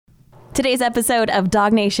Today's episode of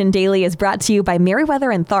Dog Nation Daily is brought to you by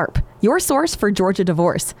Merriweather and Tharp, your source for Georgia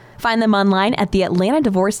divorce. Find them online at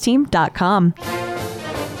theatlantadivorceteam.com.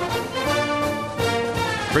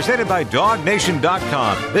 Presented by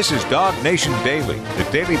DogNation.com. This is Dog Nation Daily, the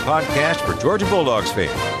daily podcast for Georgia Bulldogs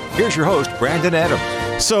fans. Here's your host, Brandon Adams.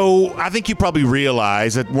 So I think you probably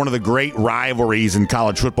realize that one of the great rivalries in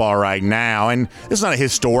college football right now, and this is not a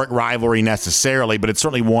historic rivalry necessarily, but it's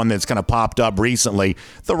certainly one that's kind of popped up recently,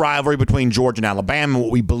 the rivalry between Georgia and Alabama,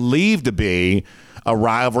 what we believe to be a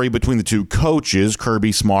rivalry between the two coaches,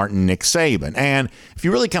 Kirby Smart and Nick Saban. And if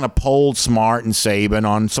you really kind of polled Smart and Saban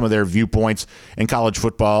on some of their viewpoints in college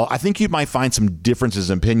football, I think you might find some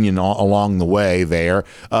differences in opinion along the way there.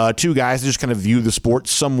 Two guys that just kind of view the sport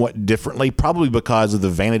somewhat differently, probably because of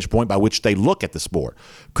the vantage point by which they look at the sport.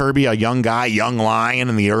 Kirby, a young guy, young lion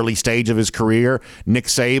in the early stage of his career. Nick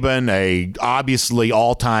Saban, a obviously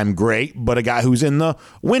all-time great, but a guy who's in the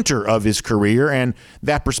winter of his career, and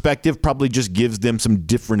that perspective probably just gives them some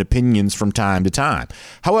different opinions from time to time.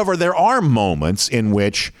 However, there are moments in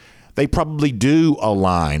which they probably do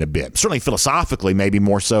align a bit, certainly philosophically, maybe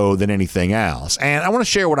more so than anything else. And I want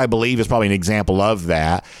to share what I believe is probably an example of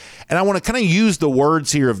that. And I want to kind of use the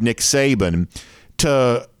words here of Nick Saban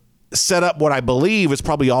to set up what I believe is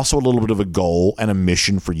probably also a little bit of a goal and a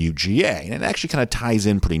mission for UGA. And it actually kind of ties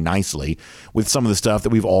in pretty nicely with some of the stuff that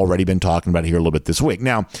we've already been talking about here a little bit this week.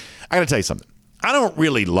 Now, I got to tell you something. I don't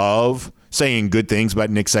really love saying good things about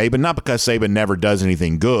Nick Saban, not because Saban never does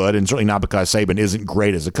anything good, and certainly not because Saban isn't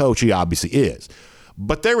great as a coach. He obviously is.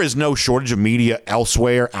 But there is no shortage of media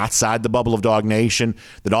elsewhere outside the bubble of Dog Nation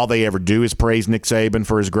that all they ever do is praise Nick Saban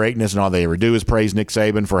for his greatness, and all they ever do is praise Nick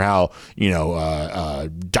Saban for how,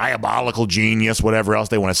 diabolical genius, whatever else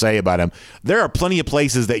they want to say about him. There are plenty of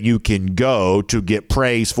places that you can go to get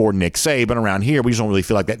praise for Nick Saban. Around here, we just don't really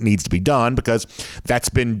feel like that needs to be done because that's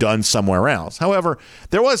been done somewhere else. However,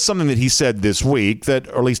 there was something that he said this week that,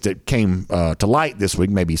 or at least it came to light this week.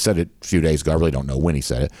 Maybe he said it a few days ago. I really don't know when he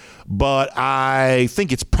said it. But I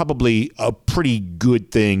think it's probably a pretty good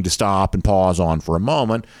thing to stop and pause on for a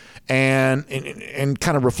moment and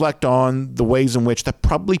kind of reflect on the ways in which that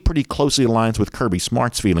probably pretty closely aligns with Kirby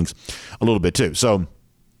Smart's feelings a little bit too. So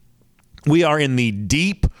we are in the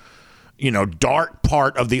deep, dark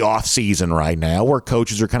part of the off season right now, where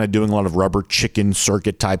coaches are kind of doing a lot of rubber chicken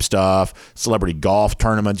circuit type stuff, celebrity golf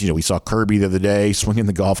tournaments. We saw Kirby the other day swinging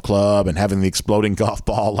the golf club and having the exploding golf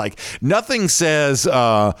ball. Like nothing says,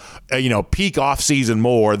 peak off season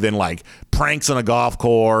more than like pranks on a golf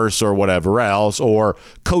course or whatever else, or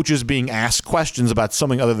coaches being asked questions about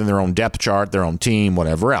something other than their own depth chart, their own team,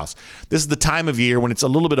 whatever else. This is the time of year when it's a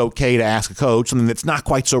little bit okay to ask a coach something that's not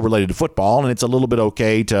quite so related to football, and it's a little bit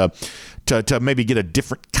okay to maybe get a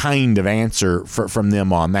different kind of answer from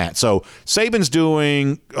them on that. So Saban's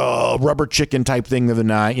doing a rubber chicken type thing the other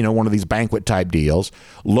night, one of these banquet type deals.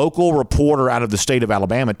 Local reporter out of the state of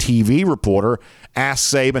Alabama, TV reporter,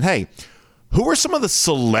 asked Saban, hey, who are some of the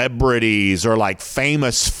celebrities or like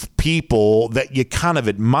famous people that you kind of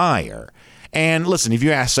admire? And listen, if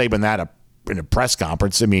you ask Saban that in a press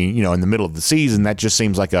conference, in the middle of the season, that just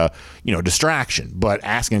seems like a, distraction. But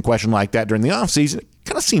asking a question like that during the offseason, it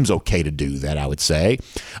kind of seems okay to do that, I would say.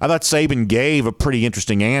 I thought Saban gave a pretty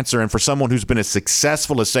interesting answer. And for someone who's been as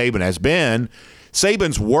successful as Saban has been,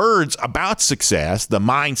 Saban's words about success, the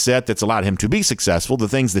mindset that's allowed him to be successful, the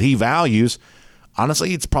things that he values,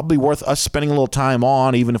 honestly, it's probably worth us spending a little time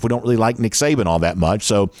on, even if we don't really like Nick Saban all that much.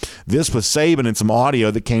 So this was Saban and some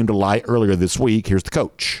audio that came to light earlier this week. Here's the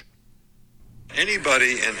coach.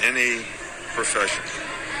 Anybody in any profession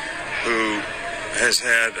who has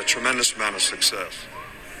had a tremendous amount of success,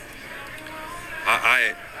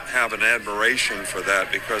 I have an admiration for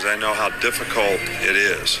that because I know how difficult it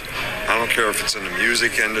is. I don't care if it's in the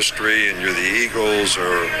music industry and you're the Eagles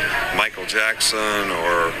or Michael Jackson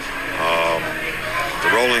or the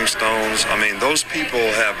Rolling Stones. Those people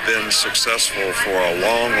have been successful for a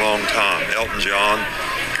long, long time. Elton John.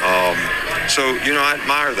 I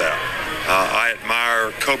admire that. I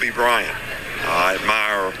admire Kobe Bryant. I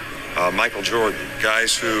admire Michael Jordan,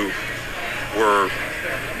 guys who were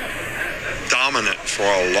dominant for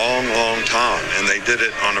a long, long time, and they did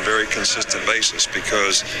it on a very consistent basis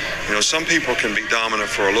because, some people can be dominant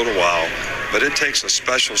for a little while, but it takes a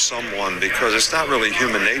special someone because it's not really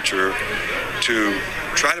human nature to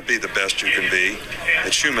try to be the best you can be.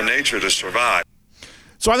 It's human nature to survive.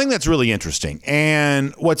 So I think that's really interesting.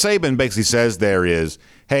 And what Saban basically says there is,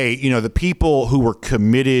 hey, the people who were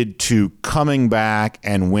committed to coming back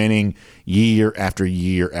and winning, year after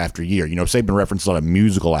year after year. Saban referenced a lot of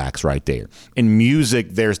musical acts right there. In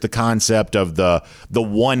music, there's the concept of the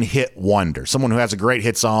one-hit wonder, someone who has a great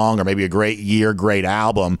hit song or maybe a great year, great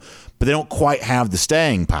album, but they don't quite have the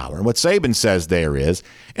staying power. And what Saban says there is,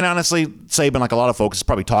 and honestly, Saban, like a lot of folks, is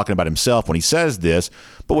probably talking about himself when he says this,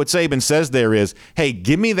 but what Saban says there is, hey,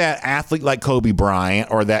 give me that athlete like Kobe Bryant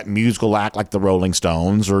or that musical act like the Rolling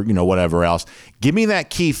Stones or, whatever else. Give me that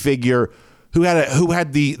key figure who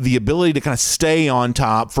had the ability to kind of stay on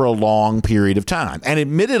top for a long period of time. And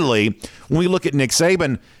admittedly, when we look at Nick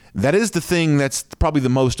Saban, that is the thing that's probably the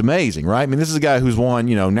most amazing, right? I mean, this is a guy who's won,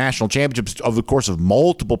 national championships over the course of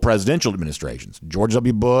multiple presidential administrations, George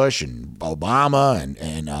W. Bush and Obama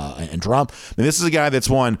and Trump. I mean, this is a guy that's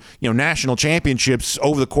won, national championships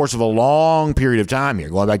over the course of a long period of time here,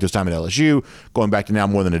 going back to his time at LSU, going back to now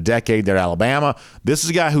more than a decade there at Alabama. This is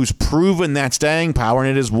a guy who's proven that staying power, and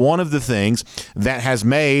it is one of the things that has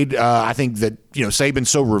made, I think that, Saban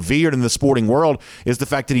so revered in the sporting world is the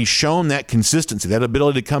fact that he's shown that consistency, that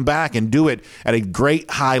ability to come back and do it at a great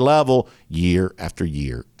high level year after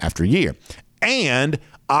year after year. And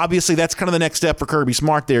obviously, that's kind of the next step for Kirby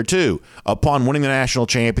Smart there, too. Upon winning the national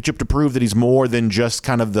championship, to prove that he's more than just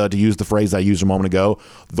kind of to use the phrase I used a moment ago,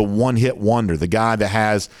 the one-hit wonder, the guy that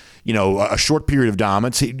has, a short period of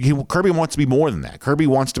dominance. Kirby wants to be more than that. Kirby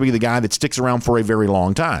wants to be the guy that sticks around for a very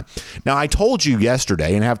long time. Now, I told you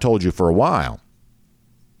yesterday, and have told you for a while,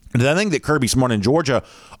 and I think that Kirby Smart and Georgia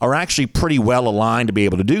are actually pretty well aligned to be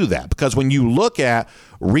able to do that, because when you look at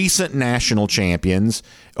recent national champions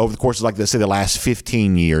over the course of, let's say, the last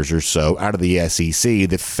 15 years or so out of the SEC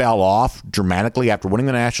that fell off dramatically after winning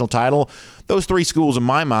the national title, those three schools, in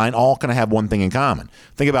my mind, all kind of have one thing in common.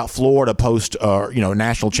 Think about Florida post,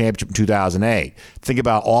 national championship in 2008. Think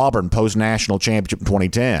about Auburn post national championship in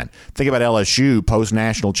 2010. Think about LSU post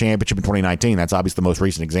national championship in 2019. That's obviously the most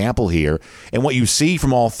recent example here. And what you see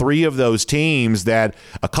from all three of those teams, that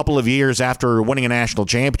a couple of years after winning a national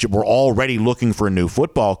championship, we're already looking for a new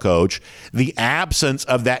football coach. The absence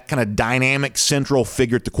of that kind of dynamic central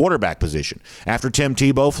figure at the quarterback position. After Tim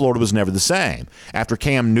Tebow, Florida was never the same. After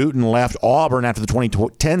Cam Newton left Auburn after the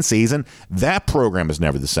 2010 season, that program is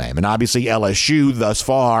never the same. And obviously LSU thus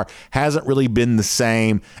far hasn't really been the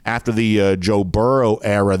same after the Joe Burrow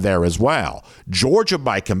era there as well. Georgia,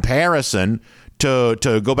 by comparison,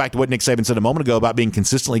 to go back to what Nick Saban said a moment ago about being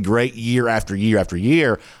consistently great year after year after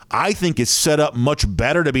year, I think is set up much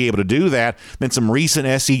better to be able to do that than some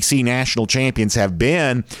recent SEC national champions have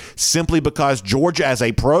been, simply because Georgia as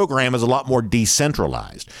a program is a lot more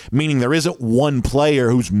decentralized, meaning there isn't one player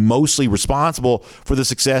who's mostly responsible for the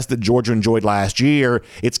success that Georgia enjoyed last year.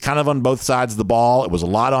 It's kind of on both sides of the ball. It was a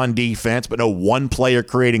lot on defense, but no one player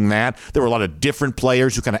creating that. There were a lot of different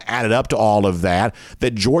players who kind of added up to all of that.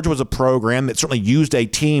 That Georgia was a program that certainly used a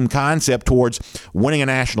team concept towards winning a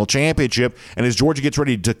national championship, and as Georgia gets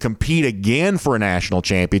ready to compete again for a national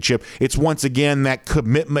championship, it's once again that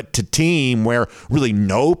commitment to team where really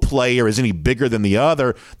no player is any bigger than the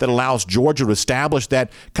other that allows Georgia to establish that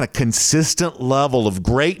kind of consistent level of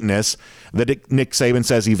greatness that Nick Saban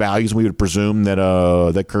says he values, and we would presume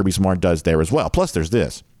that Kirby Smart does there as well. Plus, there's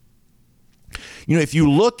this. If you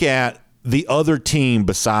look at the other team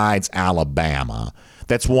besides Alabama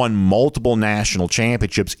that's won multiple national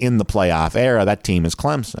championships in the playoff era, that team is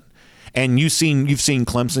Clemson. And you've seen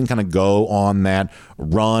Clemson kind of go on that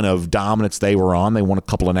run of dominance they were on. They won a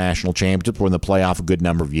couple of national championships, were in the playoff a good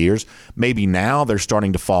number of years. Maybe now they're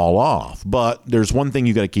starting to fall off. But there's one thing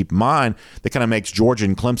you got to keep in mind that kind of makes Georgia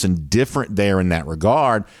and Clemson different there in that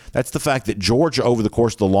regard. That's the fact that Georgia, over the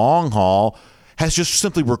course of the long haul, has just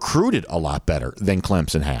simply recruited a lot better than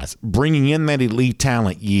Clemson has, bringing in that elite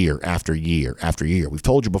talent year after year after year. We've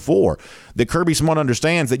told you before that Kirby Smart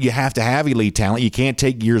understands that you have to have elite talent. You can't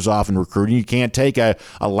take years off in recruiting. You can't take a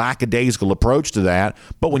lackadaisical approach to that.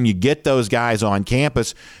 But when you get those guys on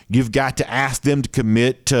campus, you've got to ask them to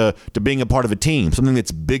commit to being a part of a team, something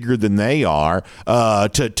that's bigger than they are,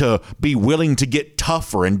 to be willing to get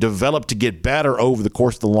tougher and develop to get better over the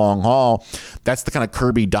course of the long haul. That's the kind of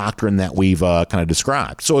Kirby doctrine that we've kind of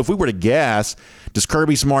described. So if we were to guess, does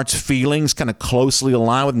Kirby Smart's feelings kind of closely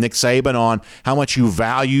align with Nick Saban on how much you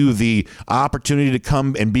value the opportunity to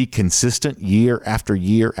come and be consistent year after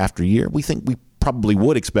year after year? We think we probably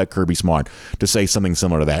would expect Kirby Smart to say something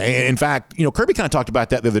similar to that. In fact, Kirby kind of talked about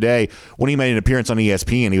that the other day when he made an appearance on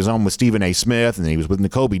ESPN. He was on with Stephen A. Smith, and he was with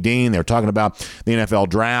N'Kobe Dean. They were talking about the NFL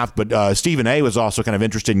draft, but Stephen A. was also kind of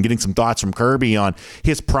interested in getting some thoughts from Kirby on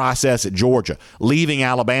his process at Georgia, leaving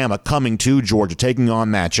Alabama, coming to Georgia, taking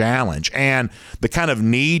on that challenge, and the kind of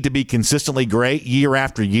need to be consistently great year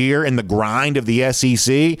after year in the grind of the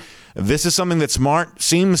SEC. This is something that Smart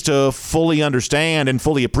seems to fully understand and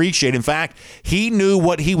fully appreciate. In fact, he knew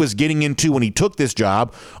what he was getting into when he took this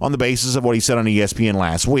job on the basis of what he said on ESPN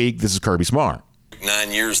last week. This is Kirby Smart.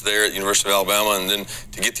 9 years there at the University of Alabama, and then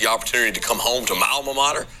to get the opportunity to come home to my alma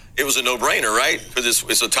mater, it was a no-brainer, right? Because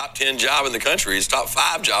it's a top 10 job in the country. It's a top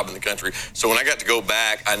 5 job in the country. So when I got to go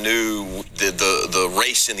back, I knew the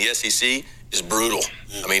race in the SEC is brutal.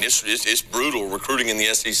 I mean, it's brutal recruiting in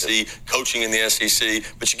the SEC, coaching in the SEC,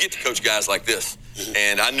 but you get to coach guys like this.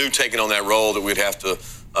 And I knew taking on that role that we'd have to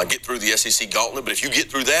get through the SEC gauntlet, but if you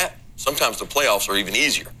get through that, sometimes the playoffs are even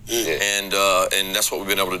easier. And that's what we've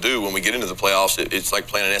been able to do. When we get into the playoffs, it's like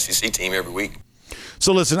playing an SEC team every week.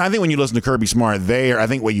 So listen, I think when you listen to Kirby Smart there, I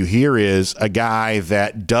think what you hear is a guy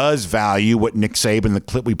that does value what Nick Saban, the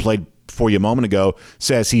clip we played for you a moment ago,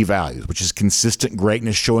 says he values, which is consistent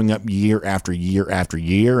greatness showing up year after year after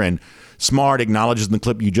year. And Smart acknowledges in the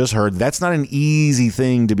clip you just heard that's not an easy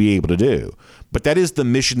thing to be able to do. But that is the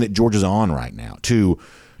mission that Georgia's on right now, to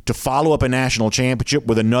follow up a national championship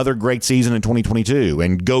with another great season in 2022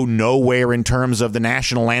 and go nowhere in terms of the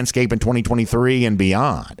national landscape in 2023 and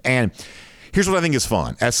beyond. And here's what I think is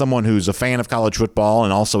fun. As someone who's a fan of college football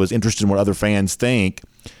and also is interested in what other fans think,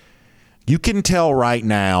 you can tell right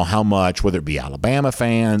now how much, whether it be Alabama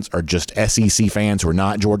fans or just SEC fans who are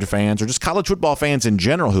not Georgia fans or just college football fans in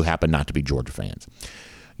general who happen not to be Georgia fans,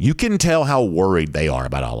 you can tell how worried they are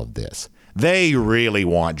about all of this. They really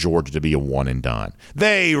want Georgia to be a one and done.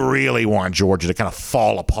 They really want Georgia to kind of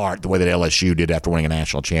fall apart the way that LSU did after winning a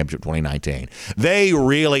national championship in 2019. They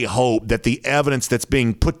really hope that the evidence that's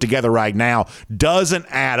being put together right now doesn't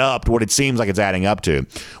add up to what it seems like it's adding up to,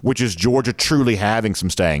 which is Georgia truly having some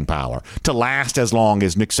staying power, to last as long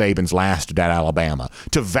as Nick Saban's lasted at Alabama,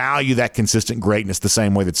 to value that consistent greatness the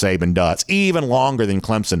same way that Saban does, even longer than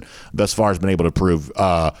Clemson thus far has been able to prove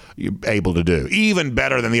able to do, even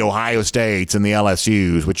better than the Ohio State and the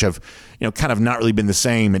LSUs, which have kind of not really been the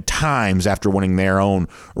same at times after winning their own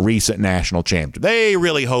recent national championship. They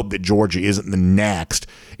really hope that Georgia isn't the next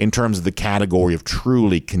in terms of the category of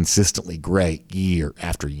truly consistently great year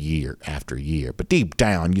after year after year. But deep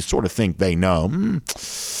down, you sort of think they know,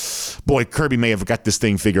 boy, Kirby may have got this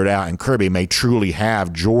thing figured out, and Kirby may truly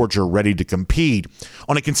have Georgia ready to compete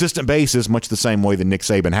on a consistent basis, much the same way that Nick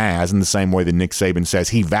Saban has, and the same way that Nick Saban says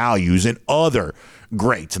he values in other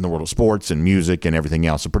greats in the world of sports and music and everything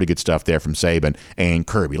else. So pretty good stuff there from Saban and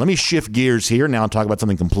Kirby. Let me shift gears here now and talk about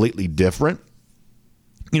something completely different.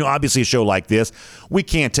 Obviously a show like this, we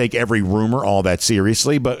can't take every rumor all that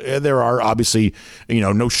seriously, but there are obviously,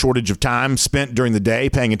 no shortage of time spent during the day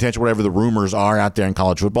paying attention to whatever the rumors are out there in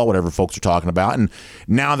college football, whatever folks are talking about. And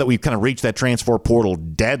now that we've kind of reached that transfer portal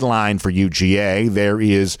deadline for UGA, there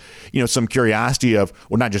is, some curiosity of,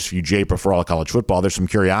 well, not just for UGA, but for all of college football, there's some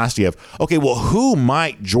curiosity of, okay, well, who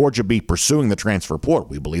might Georgia be pursuing the transfer portal?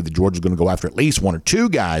 We believe that Georgia's going to go after at least one or two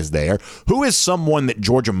guys there. Who is someone that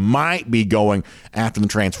Georgia might be going after the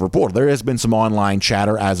transfer portal? There has been some online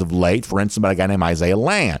chatter as of late, for instance, about a guy named Isaiah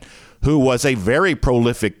Land, who was a very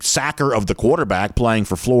prolific sacker of the quarterback playing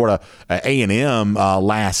for Florida A&M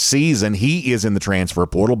last season. He is in the transfer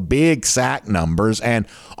portal, big sack numbers. And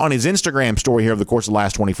on his Instagram story here over the course of the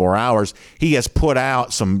last 24 hours, he has put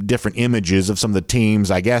out some different images of some of the teams,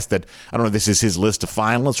 I guess, that, I don't know if this is his list of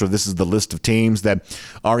finalists or this is the list of teams that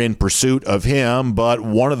are in pursuit of him. But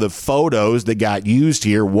one of the photos that got used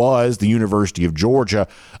here was the University of Georgia.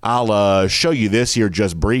 I'll show you this here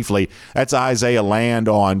just briefly. That's Isaiah Land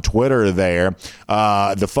on Twitter there.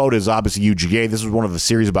 The photo is obviously UGA. This was one of a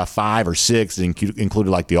series of about 5 or 6 that included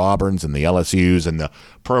like the Auburns and the LSUs and the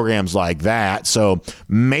programs like that. So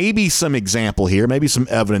maybe some example here, maybe some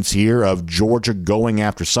evidence here of Georgia going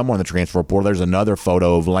after someone in the transfer portal. There's another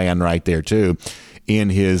photo of Land right there too, in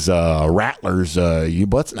his Rattlers.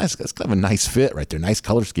 But nice. That's kind of a nice fit right there. Nice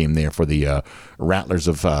color scheme there for the Rattlers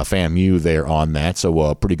of FAMU there on that.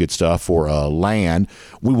 So pretty good stuff for Land.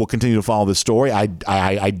 We will continue to follow this story. I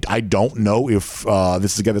don't know if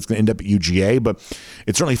this is a guy that's going to end up at UGA, but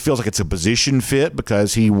it certainly feels like it's a position fit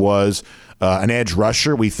because he was an edge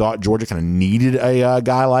rusher. We thought Georgia kind of needed a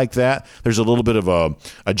guy like that. There's a little bit of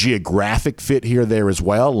a geographic fit here there as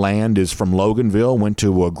well. Land is from Loganville, went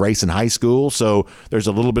to Grayson High School, so there's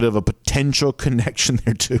a little bit of a potential connection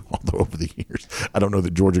there too, although over the years, I don't know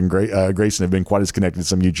that George and Grayson have been quite as connected as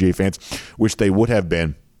some UGA fans wish they would have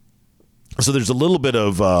been. So there's a little bit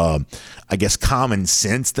of, I guess, common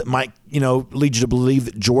sense that might, lead you to believe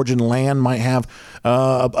that George and Land might have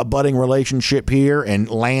a budding relationship here. And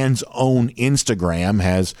Land's own Instagram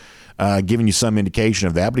has given you some indication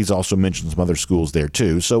of that, but he's also mentioned some other schools there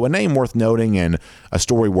too. So a name worth noting and a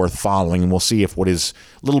story worth following. And we'll see if what is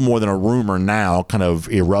a little more than a rumor now kind of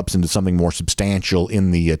erupts into something more substantial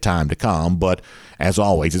in the time to come. But as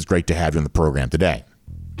always, it's great to have you on the program today.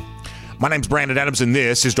 My name's Brandon Adams, and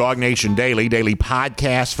this is Dog Nation Daily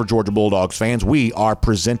podcast for Georgia Bulldogs fans. We are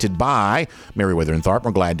presented by Meriwether and Tharp.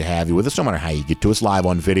 We're glad to have you with us, no matter how you get to us, live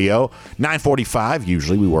on video. 9:45,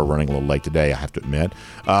 usually. We were running a little late today, I have to admit.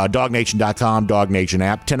 DogNation.com, Dog Nation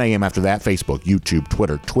app. 10 a.m. after that, Facebook, YouTube,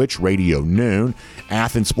 Twitter, Twitch, Radio Noon,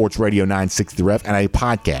 Athens Sports Radio 960 The Ref, and a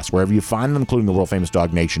podcast, wherever you find them, including the world-famous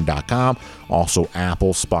DogNation.com. Also,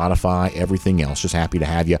 Apple, Spotify, everything else. Just happy to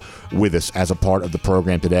have you with us as a part of the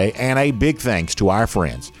program today. And a big thanks to our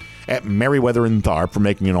friends at Meriwether and Tharp for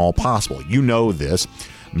making it all possible. You know this.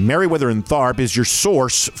 Meriwether and Tharp is your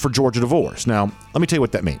source for Georgia divorce. Now, let me tell you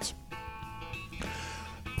what that means.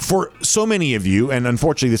 For so many of you, and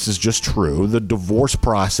unfortunately this is just true, the divorce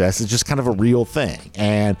process is just kind of a real thing.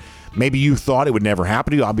 And maybe you thought it would never happen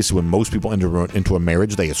to you. Obviously, when most people enter into a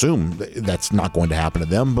marriage, they assume that's not going to happen to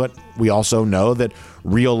them. But we also know that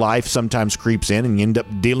real life sometimes creeps in and you end up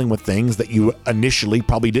dealing with things that you initially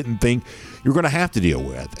probably didn't think you're going to have to deal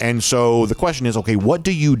with. And so the question is, okay, what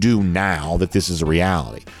do you do now that this is a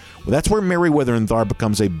reality? Well, that's where Meriwether and Tharp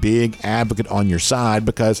becomes a big advocate on your side,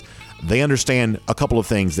 because they understand a couple of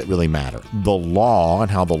things that really matter. The law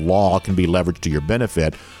and how the law can be leveraged to your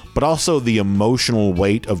benefit, but also the emotional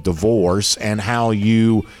weight of divorce and how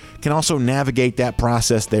you can also navigate that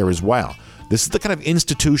process there as well. This is the kind of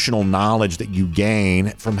institutional knowledge that you gain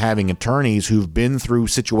from having attorneys who've been through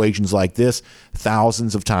situations like this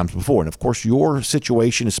thousands of times before. And of course, your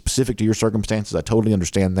situation is specific to your circumstances. I totally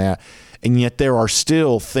understand that. And yet there are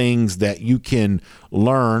still things that you can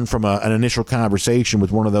learn from an initial conversation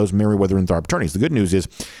with one of those Meriwether and Tharp attorneys. The good news is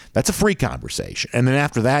that's a free conversation. And then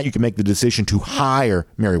after that, you can make the decision to hire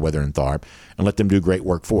Meriwether and Tharp and let them do great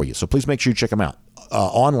work for you. So please make sure you check them out.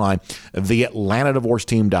 Online,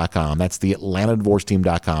 theatlantadivorceteam.com. That's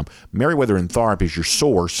theatlantadivorceteam.com. Meriwether and Tharp is your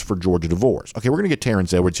source for Georgia divorce. Okay, we're going to get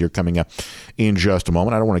Terrence Edwards here coming up in just a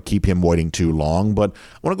moment. I don't want to keep him waiting too long, but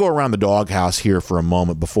I want to go around the doghouse here for a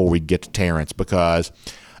moment before we get to Terrence, because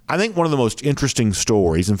I think one of the most interesting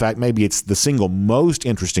stories, in fact, maybe it's the single most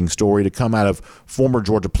interesting story to come out of former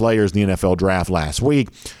Georgia players in the NFL draft last week,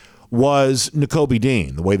 was Nakobe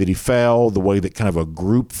Dean. The way that he fell, the way that kind of a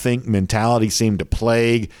groupthink mentality seemed to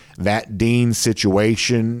plague that Dean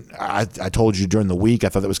situation. I told you during the week, I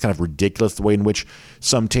thought that was kind of ridiculous, the way in which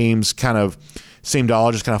some teams kind of seemed to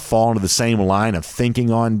all just kind of fall into the same line of thinking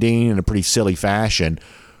on Dean in a pretty silly fashion.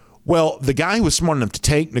 Well, the guy who was smart enough to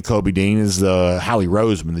take Nakobe Dean is Howie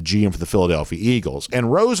Roseman, the GM for the Philadelphia Eagles. And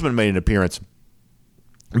Roseman made an appearance,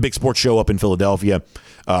 a big sports show up in Philadelphia,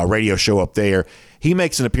 radio show up there. He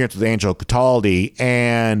makes an appearance with Angelo Cataldi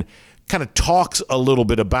and kind of talks a little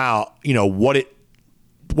bit about,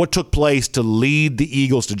 what took place to lead the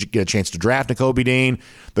Eagles to get a chance to draft Nakobe Dean.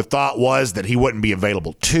 The thought was that he wouldn't be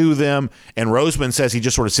available to them. And Roseman says he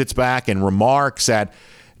just sort of sits back and remarks at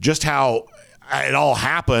just how it all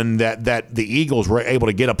happened that the Eagles were able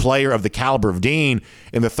to get a player of the caliber of Dean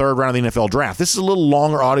in the third round of the NFL draft. This is a little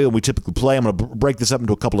longer audio than we typically play. I'm going to break this up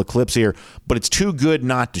into a couple of clips here, but it's too good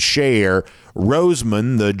not to share.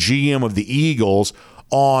 Roseman, the GM of the Eagles,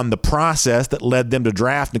 on the process that led them to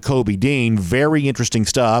draft Nakobe Dean. Very interesting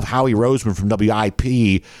stuff. Howie Roseman from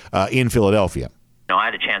WIP in Philadelphia. I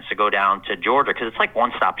had a chance to go down to Georgia because it's like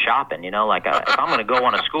one-stop shopping, if I'm going to go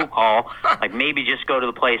on a school call, like maybe just go to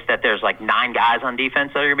the place that there's like 9 guys on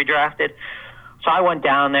defense that are going to be drafted. So I went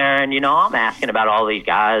down there and, I'm asking about all these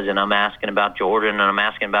guys, and I'm asking about Jordan, and I'm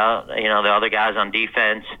asking about, the other guys on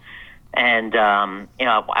defense. And,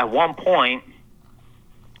 at one point,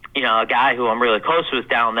 a guy who I'm really close with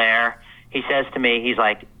down there, he says to me, he's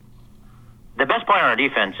like, the best player on our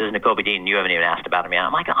defense is Nakobe Dean. You haven't even asked about him yet.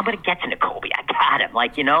 I'm like, I'm going to get to Nakobe. I got him.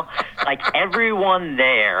 Like everyone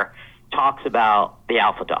there talks about the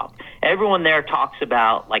alpha dog. Everyone there talks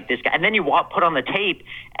about like this guy. And then you put on the tape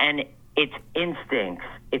and it's instincts,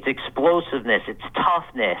 it's explosiveness, it's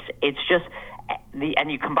toughness. It's just,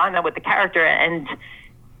 and you combine that with the character and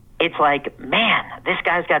it's like, man, this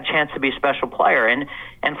guy's got a chance to be a special player.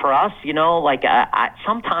 And for us,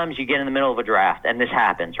 sometimes you get in the middle of a draft and this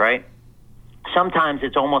happens, right? Sometimes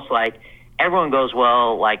it's almost like everyone goes,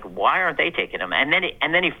 well, like, why aren't they taking him? And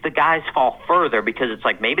then if the guys fall further because it's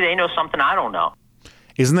like maybe they know something I don't know.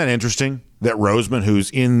 Isn't that interesting that Roseman, who's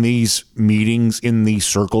in these meetings, in these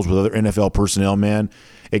circles with other NFL personnel, man,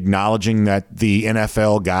 acknowledging that the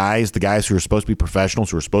NFL guys, the guys who are supposed to be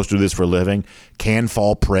professionals, who are supposed to do this for a living, can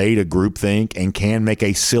fall prey to groupthink and can make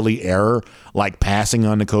a silly error like passing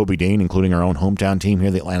on Nakobe Dean, including our own hometown team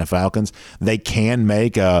here, the Atlanta Falcons. They can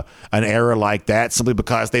make an error like that simply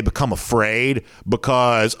because they become afraid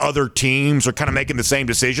because other teams are kind of making the same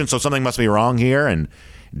decision, so something must be wrong here. And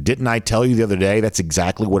didn't I tell you the other day that's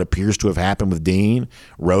exactly what appears to have happened with Dean?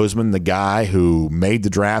 Roseman, the guy who made the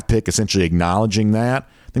draft pick, essentially acknowledging that.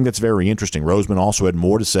 I think that's very interesting. Roseman also had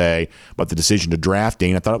more to say about the decision to draft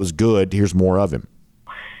Dean. I thought it was good. Here's more of him.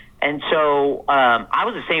 And so I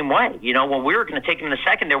was the same way. You know, when we were going to take him in the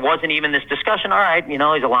second, there wasn't even this discussion. All right, you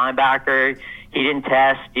know, he's a linebacker. He didn't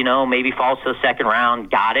test, you know, maybe falls to the second round.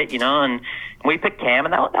 Got it, you know, and we picked Cam,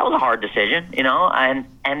 and that was a hard decision, you know. And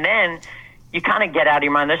then you kind of get out of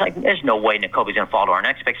your mind. There's no way Nakobe's going to fall to our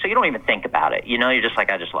next pick, so you don't even think about it. You know, you're just like,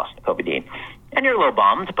 I just lost Nakobe Dean. And you're a little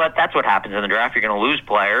bummed, but that's what happens in the draft. You're going to lose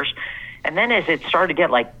players. And then as it started to get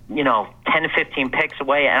 10 to 15 picks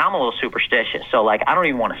away, and I'm a little superstitious, so I don't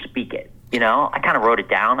even want to speak it. You know, I kind of wrote it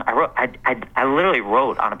down. I literally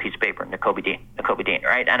wrote on a piece of paper, Nakobe Dean,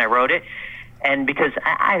 right? And I wrote it, and because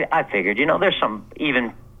I figured, you know, there's some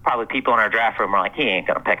even probably people in our draft room are like, he ain't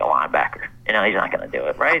going to pick a linebacker. You know, he's not going to do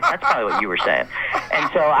it, right? That's probably what you were saying. And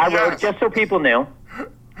so I wrote it just so people knew.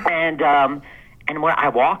 And when I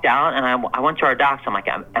walked out and I went to our docs, I'm like,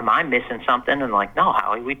 am I missing something? And like, no,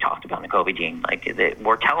 Howie, we talked about Nakobe Dean. Like,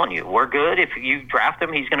 we're telling you, we're good. If you draft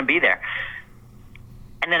him, he's going to be there.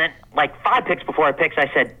 And then 5 picks before I picked,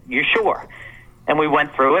 I said, you sure? And we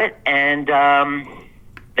went through it. And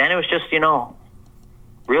then it was just, you know,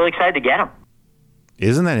 really excited to get him.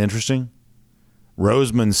 Isn't that interesting?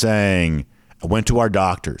 Roseman saying, I went to our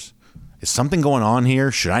doctors. Is something going on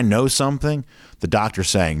here? Should I know something? The doctor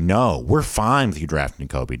saying, no, we're fine with you drafting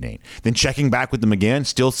Nakobe Dean. Then checking back with them again,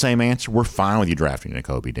 still same answer, we're fine with you drafting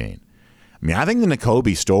Nakobe Dean. I mean, I think the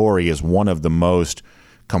Nakobe story is one of the most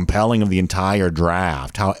compelling of the entire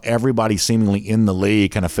draft, how everybody seemingly in the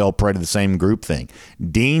league kind of fell prey to the same group thing.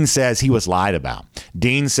 Dean says he was lied about.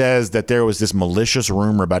 Dean says that there was this malicious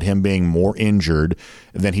rumor about him being more injured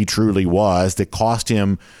than he truly was that cost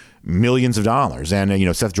him millions of dollars. And, you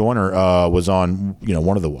know, Seth Joyner was on, you know,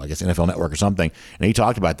 one of the, I guess, NFL Network or something, and he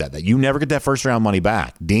talked about that you never get that first round money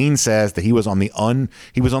back. Dean says that he was on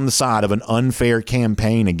the side of an unfair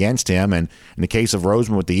campaign against him. And in the case of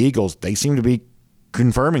Roseman with the Eagles, they seem to be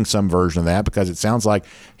confirming some version of that because it sounds like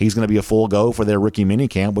he's going to be a full go for their rookie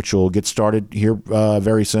minicamp, which will get started here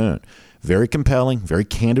very soon. Very compelling, very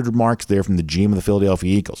candid remarks there from the GM of the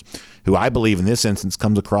Philadelphia Eagles, who I believe in this instance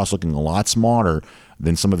comes across looking a lot smarter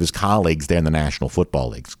than some of his colleagues there in the National Football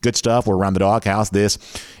Leagues. Good stuff. We're around the doghouse. This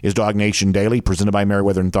is Dog Nation Daily, presented by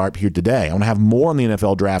Merriweather and Tharp here today. I want to have more on the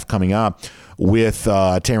NFL draft coming up with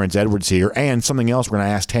Terrence Edwards here, and something else we're going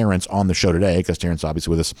to ask Terrence on the show today, because Terrence is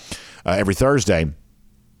obviously with us every Thursday.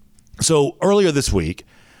 So earlier this week,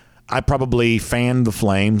 I probably fanned the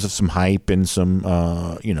flames of some hype and some,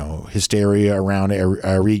 hysteria around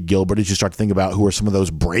Arik Gilbert as you start to think about who are some of those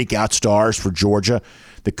breakout stars for Georgia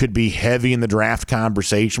that could be heavy in the draft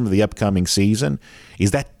conversation for the upcoming season.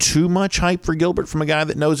 Is that too much hype for Gilbert from a guy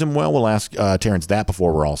that knows him well? We'll ask Terrence that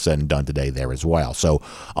before we're all said and done today there as well. So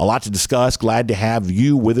a lot to discuss. Glad to have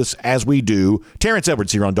you with us as we do. Terrence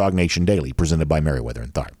Edwards here on Dog Nation Daily, presented by Merriweather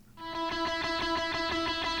and Tharp.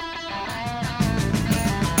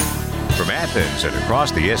 From Athens and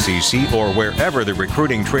across the SEC or wherever the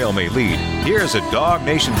recruiting trail may lead, here's a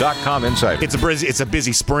DogNation.com insider. It's a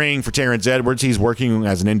busy spring for Terrence Edwards. He's working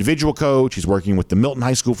as an individual coach. He's working with the Milton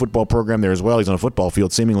High School football program there as well. He's on a football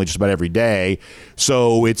field seemingly just about every day.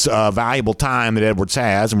 So it's a valuable time that Edwards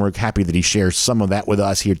has, and we're happy that he shares some of that with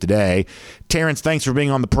us here today. Terrence, thanks for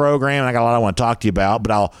being on the program. I got a lot I want to talk to you about,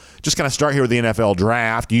 but I'll just kind of start here with the NFL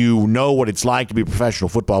draft. You know what it's like to be a professional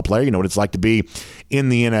football player. You know what it's like to be in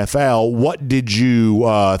the NFL. What did you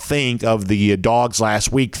think of the Dogs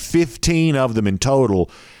last week? 15 of them in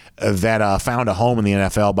total that found a home in the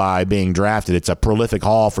NFL by being drafted. It's a prolific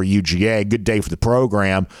haul for UGA. Good day for the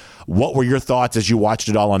program. What were your thoughts as you watched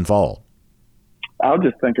it all unfold? I was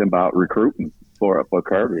just thinking about recruiting for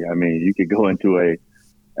Kirby. I mean, you could go into a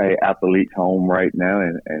athlete's home right now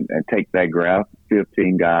and take that graph,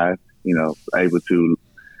 15 guys, you know, able to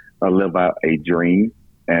live out a dream.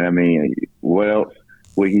 And I mean, what else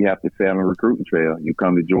would he have to say on the recruiting trail? You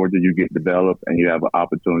come to Georgia, you get developed, and you have an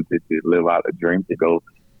opportunity to live out a dream to go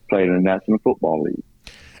play in the National Football League.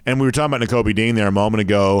 And we were talking about Nakobe Dean there a moment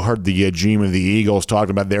ago. Heard the GM of the Eagles talking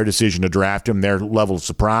about their decision to draft him, their level of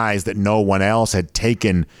surprise that no one else had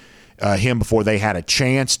taken him before they had a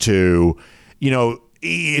chance to.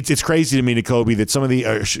 It's crazy to me, Nakobe, that some of the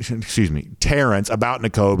Terrence, about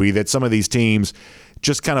Nakobe, that some of these teams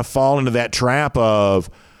just kind of fall into that trap of,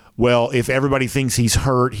 well, if everybody thinks he's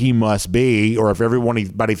hurt, he must be, or if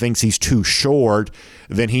everybody thinks he's too short,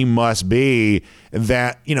 then he must be.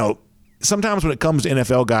 That, sometimes when it comes to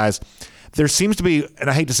NFL guys, there seems to be, and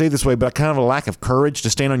I hate to say it this way, but kind of a lack of courage to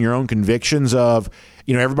stand on your own convictions of,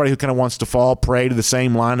 everybody who kind of wants to fall prey to the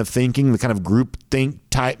same line of thinking, the kind of group think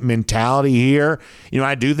type mentality here.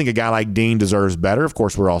 I do think a guy like Dean deserves better. Of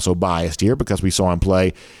course, we're also biased here because we saw him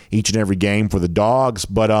play each and every game for the Dogs.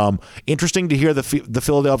 But interesting to hear the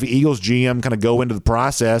Philadelphia Eagles GM kind of go into the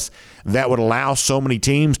process that would allow so many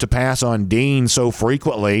teams to pass on Dean so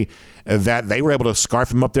frequently that they were able to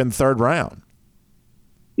scarf him up there in the third round.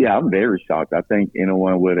 Yeah, I'm very shocked. I think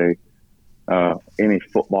anyone with any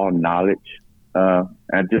football knowledge,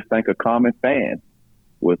 I just think a common fan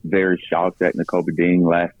was very shocked that Nakobe Dean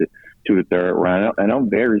lasted to the third round. And I'm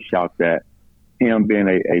very shocked that him being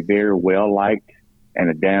a very well-liked and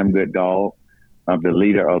a damn good dog, the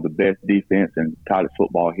leader of the best defense in college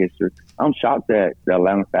football history. I'm shocked that the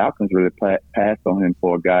Atlanta Falcons really passed on him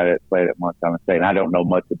for a guy that played at Montana State. And I don't know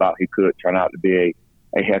much about he could turn out to be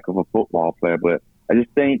a heck of a football player, but I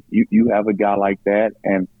just think you have a guy like that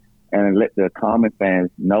and let the common fans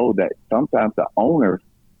know that sometimes the owners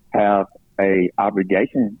have a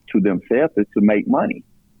obligation to themselves is to make money,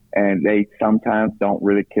 and they sometimes don't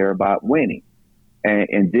really care about winning. And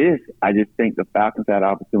in this, I just think the Falcons had an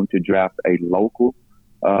opportunity to draft a local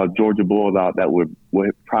Georgia Bulldog that would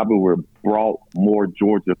probably brought more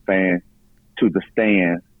Georgia fans to the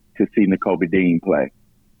stands to see Nakobe Dean play.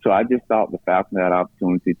 So I just thought the Falcons had an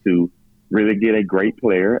opportunity to really get a great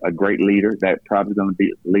player, a great leader that's probably going to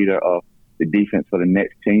be the leader of the defense for the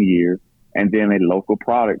next 10 years, and then a local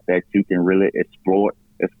product that you can really exploit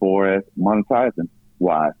as far as monetizing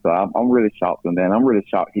wise. So I'm really shocked on that. I'm really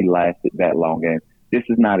shocked he lasted that long. And this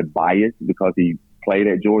is not a bias because he played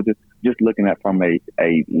at Georgia. Just looking at from a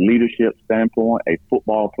leadership standpoint, a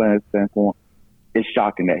football player standpoint, it's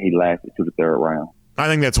shocking that he lasted to the third round. I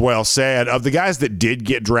think that's well said. Of the guys that did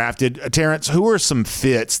get drafted, Terrence, who are some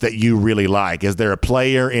fits that you really like? Is there a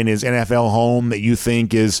player in his NFL home that you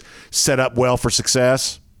think is set up well for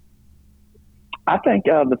success? I think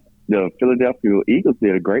the Philadelphia Eagles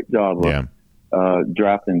did a great job of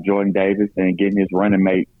drafting Jordan Davis and getting his running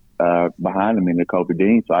mate behind him in Nakobe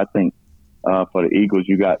Dean. So I think for the Eagles,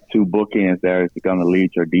 you got two bookends there that's going to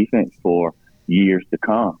lead your defense for years to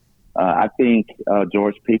come. I think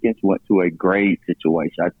George Pickens went to a great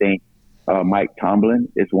situation. I think Mike Tomlin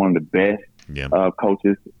is one of the best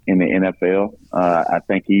coaches in the NFL. I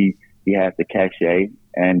think he has the cachet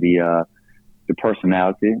and the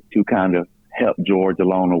personality to kind of help George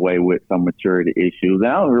along the way with some maturity issues. And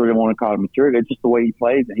I don't really want to call it maturity. It's just the way he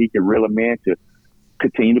plays, and he can reel them in to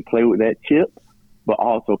continue to play with that chip, but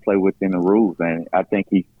also play within the rules. And I think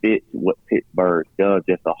he fits what Pittsburgh does,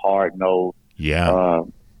 just a hard-nosed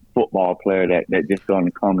football player that just going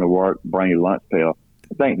to come to work, bring your lunch pail.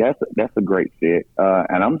 I think that's a great fit.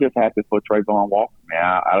 And I'm just happy for Trayvon Walker, man.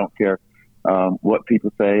 I don't care what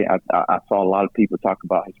people say. I saw a lot of people talk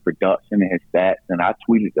about his production and his stats, and I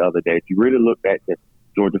tweeted the other day, if you really looked at the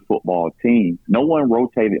Georgia football team, no one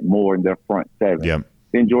rotated more in their front seven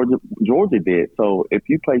than Georgia did. So if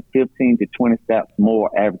you play 15 to 20 snaps more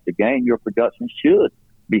average a game, your production should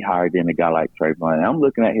be higher than a guy like Trayvon. And I'm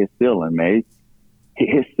looking at his ceiling, man.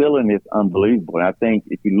 His ceiling is unbelievable. And I think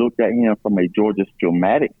if you looked at him from a Georgia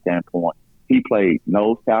schematic standpoint, he played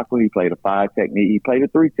nose tackle, he played a 5 technique, he played a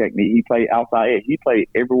 3 technique, he played outside edge. He played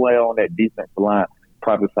everywhere on that defensive line,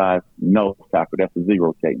 probably besides nose tackle. That's a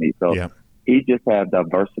 0 technique. So he just had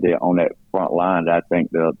diversity on that front line that I think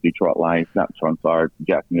the Detroit Lions,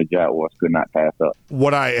 Jacksonville Jaguars could not pass up.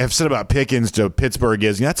 What I have said about Pickens to Pittsburgh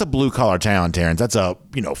is that's a blue-collar town, Terrence. That's a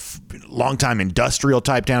long-time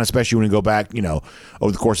industrial-type town, especially when you go back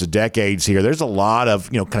over the course of decades here. There's a lot of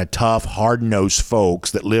kind of tough, hard-nosed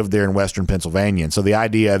folks that live there in western Pennsylvania. And so the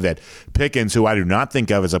idea that Pickens, who I do not think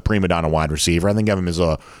of as a prima donna wide receiver, I think of him as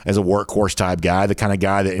a workhorse-type guy, the kind of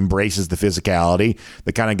guy that embraces the physicality,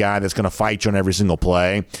 the kind of guy that's going to fight you on every single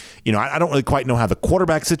play. I don't really quite know how the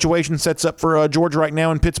quarterback situation sets up for Georgia right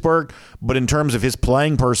now in Pittsburgh, but in terms of his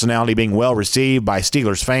playing personality being well received by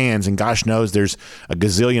Steelers fans, and gosh knows there's a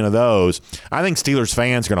gazillion of those, I think Steelers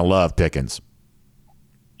fans are going to love Pickens.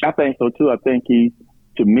 I think so too. I think he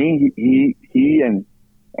and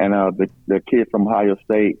the kid from Ohio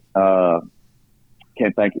State,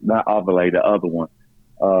 can't think, not Avale, the other one.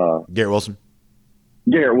 Garrett Wilson.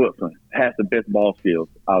 Garrett Wilson has the best ball skills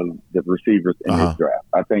out of the receivers in this draft.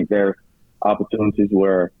 I think there's opportunities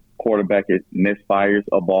where quarterback misfires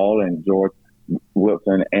a ball, and George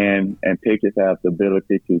Wilson and Pickett have the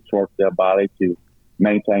ability to torque their body to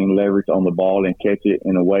maintain leverage on the ball and catch it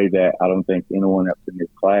in a way that I don't think anyone else in this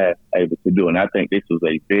class is able to do. And I think this was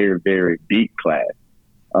a very, very deep class.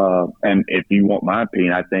 And if you want my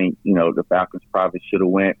opinion, I think, the Falcons probably should have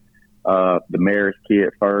went the Maris kid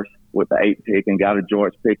first with the 8th pick and got a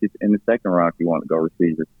George Pickens in the second round if you want to go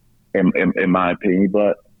receivers, in my opinion.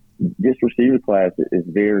 But this receiver class is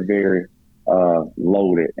very, very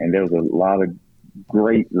loaded, and there's a lot of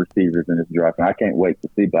great receivers in this draft. And I can't wait to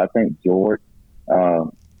see. But I think George,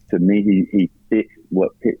 to me, he fits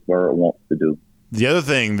what Pittsburgh wants to do. The other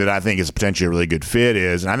thing that I think is potentially a really good fit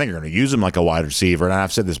is, and I think they're going to use him like a wide receiver, and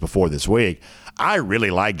I've said this before this week, I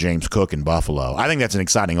really like James Cook in Buffalo. I think that's an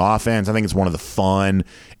exciting offense. I think it's one of the fun,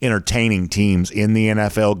 entertaining teams in the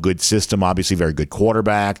NFL. Good system, obviously very good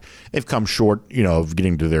quarterback. They've come short, of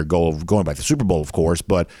getting to their goal of going back to the Super Bowl, of course,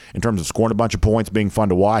 but in terms of scoring a bunch of points, being fun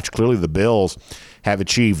to watch, clearly the Bills have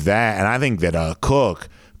achieved that, and I think that Cook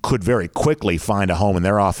could very quickly find a home in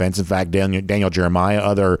their offense. In fact, Daniel Jeremiah,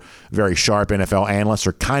 other very sharp NFL analysts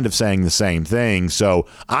are kind of saying the same thing. So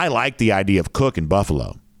I like the idea of Cook in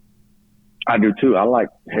Buffalo. I do too.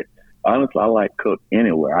 Honestly, I like Cook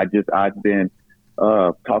anywhere. I've been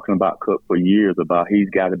talking about Cook for years about he's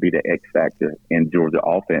got to be the X factor in Georgia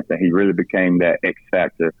offense, and he really became that X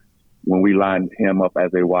factor when we lined him up as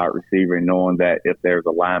a wide receiver, and knowing that if there's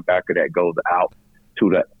a linebacker that goes out to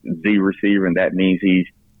the Z receiver, and that means he's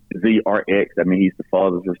Z or X, I mean, he's the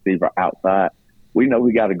farthest receiver outside. We know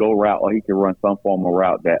we got to go route, or he can run some form of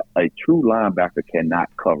route that a true linebacker cannot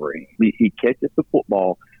cover. He catches the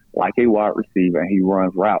football like a wide receiver, and he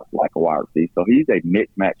runs routes like a wide receiver. So he's a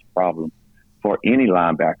mismatch problem for any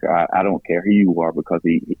linebacker. I don't care who you are, because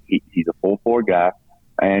he's a 4-4 guy,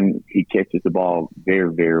 and he catches the ball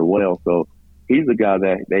very, very well. So he's a guy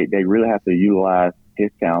that they really have to utilize his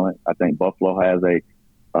talent. I think Buffalo has a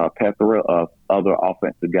plethora of other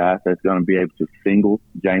offensive guys that's going to be able to single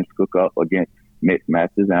James Cook up against mismatches,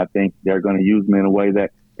 and I think they're going to use him in a way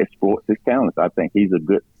that exploits his talents. I think he's a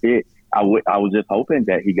good fit. I was just hoping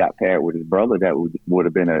that he got paired with his brother. That would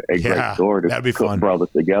have been a great story. That'd be Cook fun. Brothers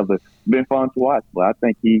together. Been fun to watch, but I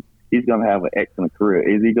think he's going to have an excellent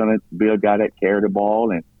career. Is he going to be a guy that carry the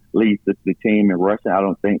ball and leads the team in rushing? I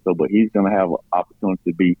don't think so, but he's going to have an opportunity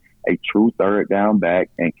to be a true third down back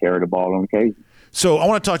and carry the ball on occasion. So I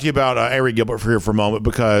want to talk to you about Arik Gilbert here for a moment,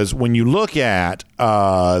 because when you look at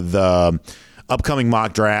the upcoming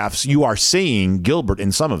mock drafts, you are seeing Gilbert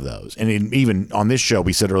in some of those. And even on this show,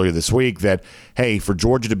 we said earlier this week that, hey, for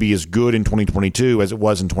Georgia to be as good in 2022 as it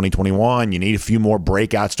was in 2021, you need a few more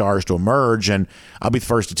breakout stars to emerge. And I'll be the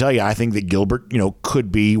first to tell you, I think that Gilbert,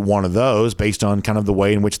 could be one of those based on kind of the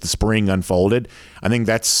way in which the spring unfolded. I think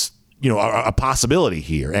that's a possibility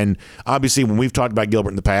here. And obviously, when we've talked about Gilbert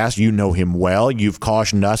in the past, you know him well. You've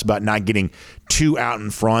cautioned us about not getting too out in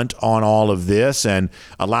front on all of this and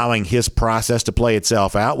allowing his process to play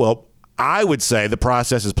itself out. Well, I would say the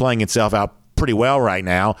process is playing itself out pretty well right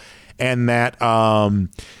now, and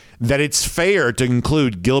that it's fair to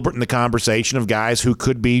include Gilbert in the conversation of guys who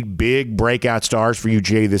could be big breakout stars for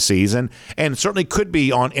UGA this season, and certainly could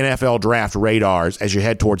be on NFL draft radars as you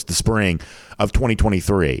head towards the spring of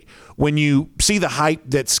 2023. When you see the hype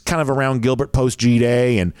that's kind of around Gilbert post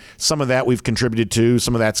G-Day, and some of that we've contributed to,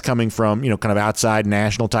 some of that's coming from, kind of outside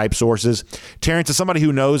national type sources. Terrence, as somebody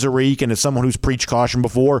who knows Arik and as someone who's preached caution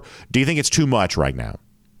before, do you think it's too much right now?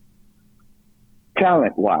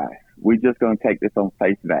 Talent-wise, we're just going to take this on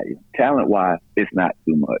face value. Talent-wise, it's not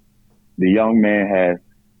too much. The young man has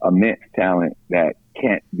immense talent that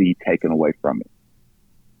can't be taken away from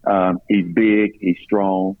him. He's big, he's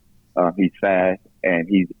strong, he's fast, and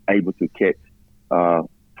he's able to catch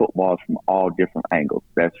footballs from all different angles.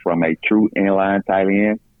 That's from a true inline tight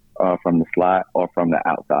end, from the slot, or from the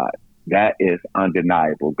outside. That is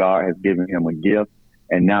undeniable. God has given him a gift,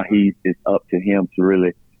 and now it's up to him to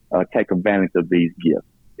really take advantage of these gifts.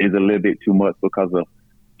 It's a little bit too much because of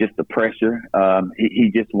just the pressure.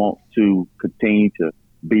 He just wants to continue to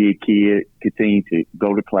be a kid, continue to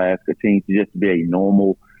go to class, continue to just be a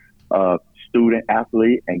normal student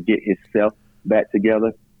athlete and get himself back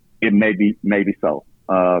together. It may be so.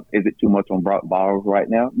 Is it too much on Brock Bowers right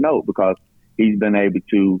now? No, because he's been able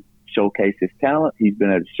to showcase his talent. He's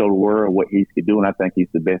been able to show the world what he can do, and I think he's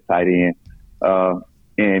the best tight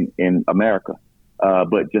end in America.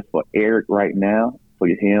 But just for Arik right now, for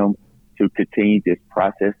him to continue this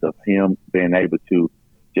process of him being able to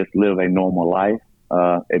just live a normal life,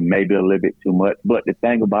 It may be a little bit too much, but the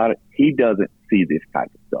thing about it, he doesn't see this type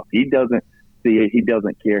of stuff. He doesn't see it. He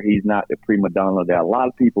doesn't care. He's not the prima donna that a lot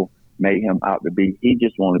of people made him out to be. He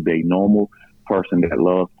just wants to be a normal person that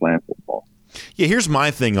loves playing football. Yeah, here's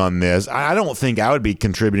my thing on this. I don't think I would be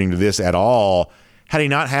contributing to this at all had he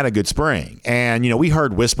not had a good spring. And, we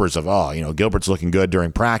heard whispers of, Gilbert's looking good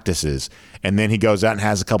during practices. And then he goes out and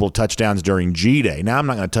has a couple of touchdowns during G-Day. Now, I'm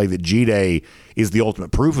not going to tell you that G-Day is the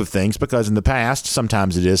ultimate proof of things, because in the past,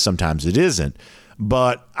 sometimes it is, sometimes it isn't.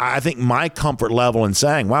 But I think my comfort level in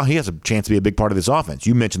saying, wow, he has a chance to be a big part of this offense.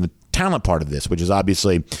 You mentioned the talent part of this, which is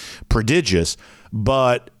obviously prodigious.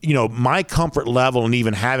 But, my comfort level in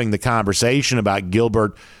even having the conversation about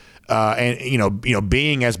Gilbert and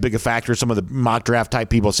being as big a factor as some of the mock draft type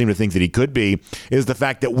people seem to think that he could be, is the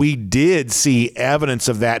fact that we did see evidence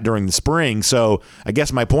of that during the spring. So I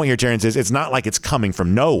guess my point here, Terrence, is it's not like it's coming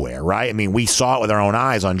from nowhere, right? I mean, we saw it with our own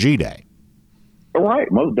eyes on G-Day. Right,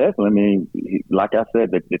 most definitely. I mean, like I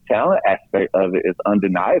said, the talent aspect of it is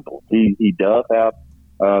undeniable. He does have,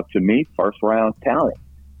 to me, first-round talent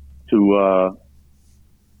to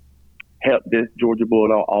help this Georgia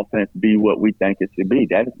Bulldog offense be what we think it should be.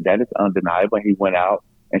 That is undeniable. He went out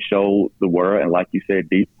and showed the world, and like you said,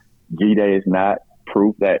 G-Day is not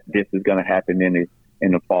proof that this is going to happen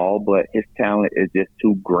in the fall, but his talent is just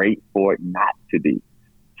too great for it not to be.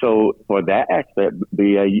 So for that aspect,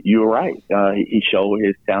 you're right. He showed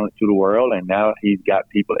his talent to the world, and now he's got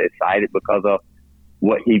people excited because of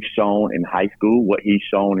what he's shown in high school, what he's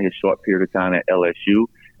shown in his short period of time at LSU,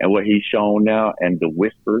 and what he's shown now, and the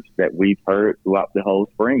whispers that we've heard throughout the whole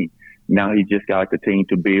spring. Now he just got to continue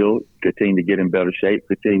to build, continue to get in better shape,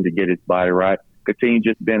 continue to get his body right, continue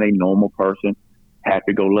just being a normal person,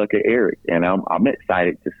 happy-go-lucky Eric. And I'm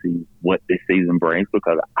excited to see what this season brings,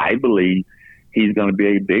 because I believe he's going to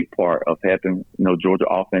be a big part of helping, Georgia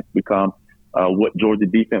offense become what Georgia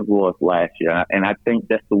defense was last year. And I think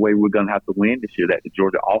that's the way we're going to have to win this year, that the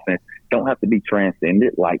Georgia offense don't have to be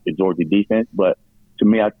transcended like the Georgia defense, but to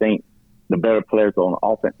me, I think the better players are on the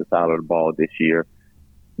offensive side of the ball this year.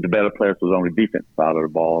 The better players was on the defensive side of the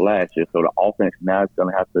ball last year. So the offense now is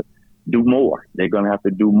going to have to do more. They're going to have to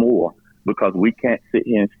do more, because we can't sit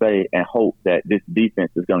here and say and hope that this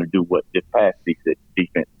defense is going to do what this past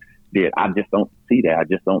defense did. I just don't see that. I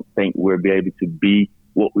just don't think we'll be able to be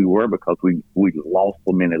what we were, because we lost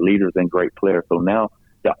so many leaders and great players. So now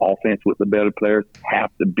the offense with the better players have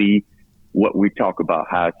to be what we talk about,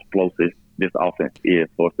 how explosive this offense is,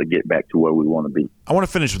 for us to get back to where we want to be. I want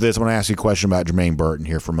to finish with this. I want to ask you a question about Jermaine Burton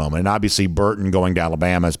here for a moment. And obviously, Burton going to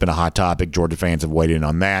Alabama has been a hot topic. Georgia fans have weighed in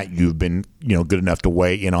on that. You've been, good enough to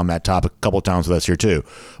weigh in on that topic a couple of times with us here too.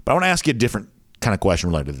 But I want to ask you a different kind of question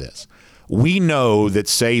related to this. We know that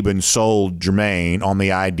Saban sold Jermaine on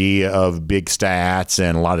the idea of big stats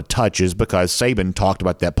and a lot of touches, because Saban talked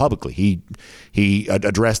about that publicly. He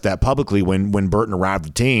addressed that publicly when Burton arrived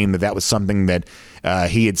at the team, that was something that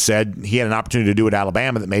he had said he had an opportunity to do at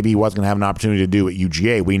Alabama that maybe he wasn't going to have an opportunity to do at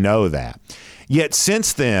UGA. We know that. Yet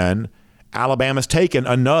since then, Alabama's taken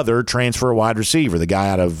another transfer wide receiver, the guy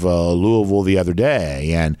out of Louisville the other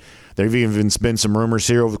day, and there have even been some rumors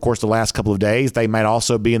here over the course of the last couple of days. They might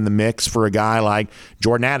also be in the mix for a guy like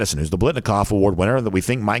Jordan Addison, who's the Blitnikoff Award winner that we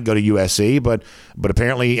think might go to USC. But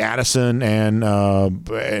apparently Addison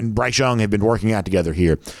and Bryce Young have been working out together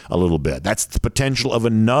here a little bit. That's the potential of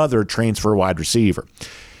another transfer wide receiver.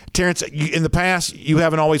 Terrence, in the past, you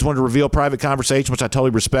haven't always wanted to reveal private conversation, which I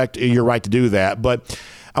totally respect your right to do that. But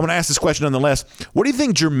I'm going to ask this question nonetheless. What do you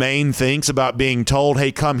think Jermaine thinks about being told,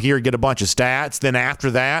 hey, come here, get a bunch of stats? Then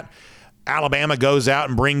after that, Alabama goes out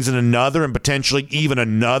and brings in another and potentially even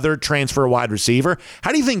another transfer wide receiver.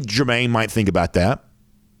 How do you think Jermaine might think about that?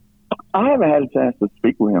 I haven't had a chance to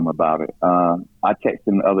speak with him about it. I texted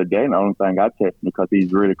him the other day, and the only thing I texted him, because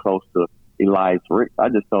he's really close to Elias Ricks, I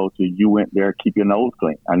just told you went there, keep your nose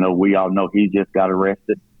clean. I know we all know he just got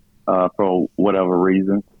arrested for whatever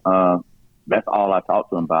reason. That's all I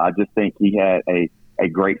talked to him about. I just think he had a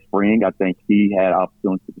great spring. I think he had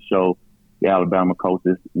opportunity to show the Alabama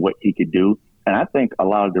coaches what he could do. And I think a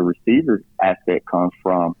lot of the receiver aspect comes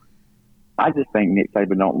from, I just think Nick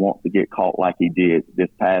Saban don't want to get caught like he did this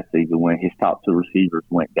past season when his top two receivers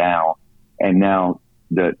went down. And now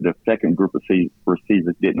the second group of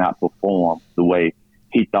receivers did not perform the way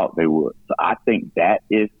he thought they would. So I think that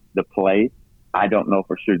is the play. I don't know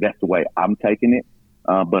for sure that's the way I'm taking it.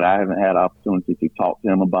 But I haven't had an opportunity to talk to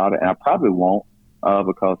him about it, and I probably won't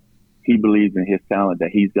because he believes in his talent that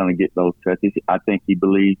he's going to get those touches. I think he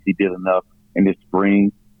believes he did enough in this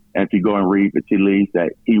spring, and if you go and read the tea leaves,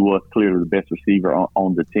 that he was clearly the best receiver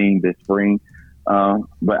on the team this spring.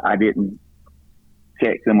 But I didn't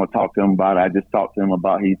text him or talk to him about it. I just talked to him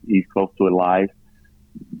about he's close to a life.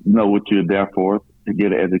 Know what you're there for, to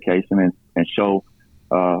get an education and show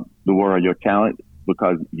the world your talent,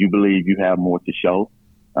 because you believe you have more to show.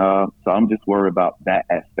 So I'm just worried about that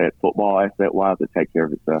aspect, football aspect-wise, to take care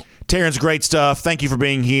of itself. Terrence, great stuff. Thank you for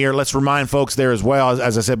being here. Let's remind folks there as well.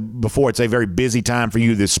 As I said before, it's a very busy time for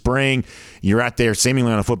you this spring. You're out there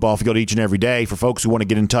seemingly on a football field each and every day. For folks who want to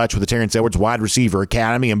get in touch with the Terrence Edwards Wide Receiver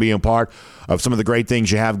Academy and be a part of some of the great things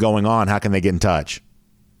you have going on, how can they get in touch?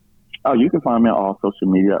 Oh, you can find me on all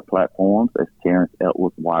social media platforms as Terrence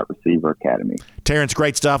Edwards Wide Receiver Academy. Terrence,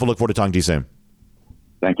 great stuff. I look forward to talking to you soon.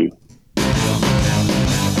 Thank you.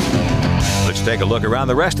 Let's take a look around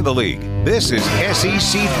the rest of the league. This is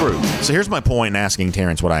SEC Through. So here's my point in asking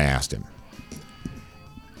Terrence what I asked him.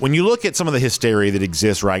 When you look at some of the hysteria that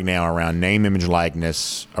exists right now around name, image,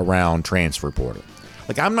 likeness, around transfer portal,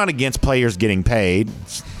 like, I'm not against players getting paid,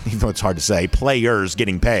 even though it's hard to say, players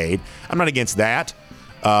getting paid. I'm not against that.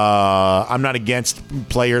 I'm not against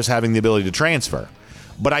players having the ability to transfer.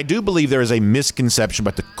 But I do believe there is a misconception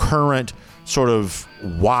about the current sort of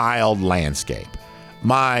wild landscape.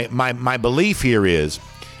 My belief here is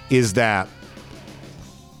that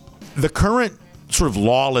the current sort of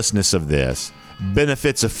lawlessness of this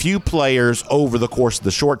benefits a few players over the course of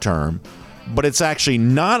the short term, but it's actually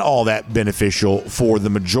not all that beneficial for the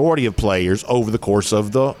majority of players over the course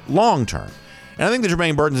of the long term. And I think that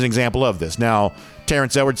Jermaine Burton's an example of this. Now,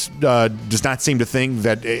 Terrence Edwards does not seem to think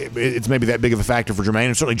that it's maybe that big of a factor for Jermaine,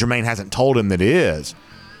 and certainly Jermaine hasn't told him that it is.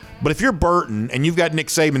 But if you're Burton and you've got Nick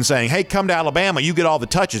Saban saying, hey, come to Alabama, you get all the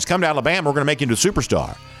touches. Come to Alabama, we're going to make you into a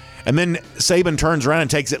superstar. And then Saban turns around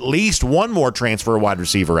and takes at least one more transfer wide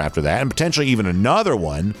receiver after that, and potentially even another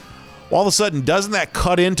one. All of a sudden, doesn't that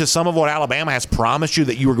cut into some of what Alabama has promised you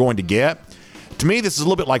that you were going to get? To me, this is a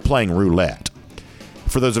little bit like playing roulette.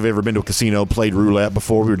 For those of you who have ever been to a casino, played roulette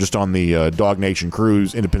before, we were just on the Dog Nation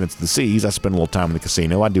cruise, Independence of the Seas. I spent a little time in the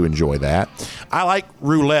casino. I do enjoy that. I like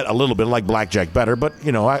roulette a little bit. I like blackjack better, but,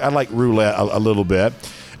 I like roulette a little bit.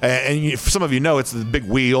 And some of you know it's the big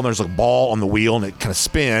wheel, and there's a ball on the wheel, and it kind of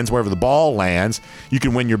spins. Wherever the ball lands, you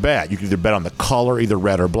can win your bet. You can either bet on the color, either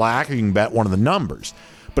red or black, or you can bet one of the numbers.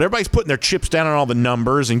 But everybody's putting their chips down on all the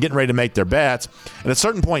numbers and getting ready to make their bets. And at a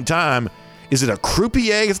certain point in time, is it a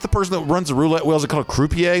croupier? Is it the person that runs the roulette wheel? Is it called a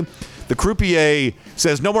croupier? The croupier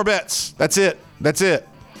says, no more bets. That's it. That's it.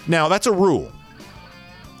 Now, that's a rule.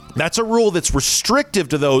 That's a rule that's restrictive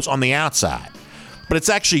to those on the outside, but it's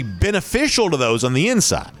actually beneficial to those on the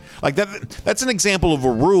inside. Like that's an example of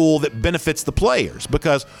a rule that benefits the players,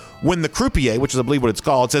 because when the croupier, which is I believe what it's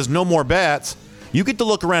called, says no more bets, you get to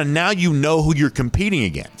look around and now you know who you're competing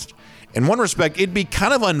against. In one respect, it'd be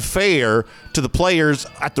kind of unfair to the players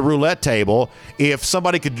at the roulette table if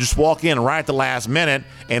somebody could just walk in right at the last minute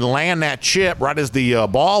and land that chip right as the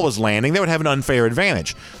ball was landing. They would have an unfair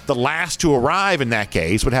advantage. The last to arrive in that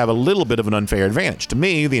case would have a little bit of an unfair advantage. To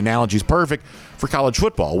me, the analogy is perfect for college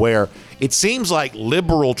football, where it seems like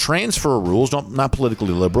liberal transfer rules, not politically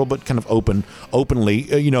liberal, but kind of openly,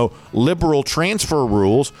 liberal transfer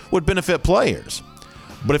rules would benefit players.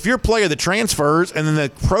 But if you're a player that transfers and then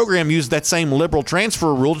the program uses that same liberal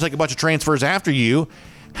transfer rule to take a bunch of transfers after you,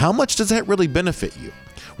 how much does that really benefit you?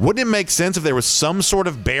 Wouldn't it make sense if there was some sort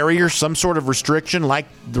of barrier, some sort of restriction like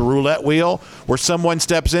the roulette wheel, where someone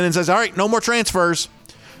steps in and says, all right, no more transfers.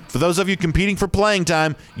 For those of you competing for playing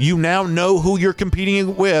time, you now know who you're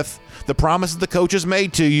competing with. The promises the coaches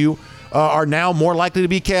made to you are now more likely to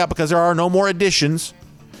be kept because there are no more additions.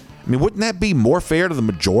 I mean, wouldn't that be more fair to the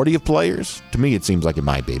majority of players? To me, it seems like it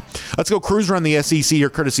might be. Let's go cruise around the SEC here,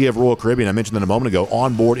 courtesy of Royal Caribbean. I mentioned that a moment ago,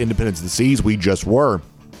 on board Independence of the Seas. We just were.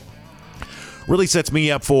 Really sets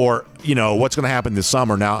me up for, what's going to happen this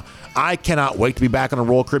summer. Now, I cannot wait to be back on a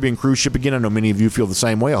Royal Caribbean cruise ship again. I know many of you feel the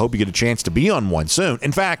same way. I hope you get a chance to be on one soon.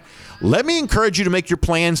 In fact, let me encourage you to make your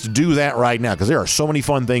plans to do that right now, because there are so many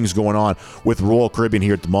fun things going on with Royal Caribbean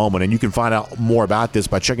here at the moment. And you can find out more about this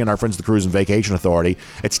by checking our friends at the Cruise and Vacation Authority.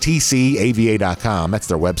 It's tcava.com. That's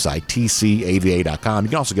their website, tcava.com. You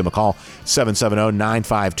can also give them a call,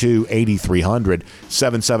 770-952-8300,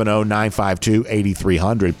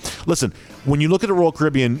 770-952-8300. Listen, when you look at a Royal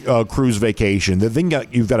Caribbean cruise vacation, the thing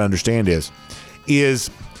that you've got to understand is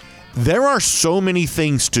There are so many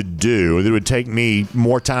things to do that it would take me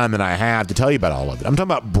more time than I have to tell you about all of it. I'm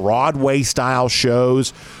talking about Broadway-style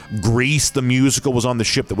shows. Grease, the musical, was on the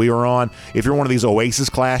ship that we were on. If you're one of these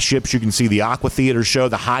Oasis-class ships, you can see the Aqua Theater show,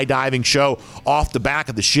 the high diving show off the back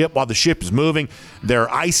of the ship while the ship is moving. There are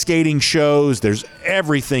ice skating shows. There's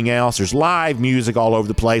everything else. There's live music all over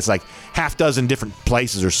the place, like half dozen different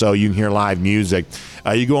places or so you can hear live music.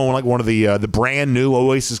 You go on like one of the brand new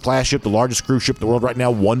Oasis-class ship, the largest cruise ship in the world right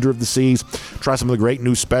now, Wonder of the Seas. Try some of the great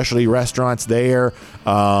new specialty restaurants there.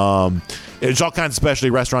 There's all kinds of specialty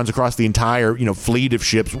restaurants across the entire, fleet of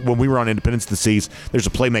ships. When we were on Independence of the Seas, there's a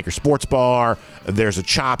Playmaker Sports Bar. There's a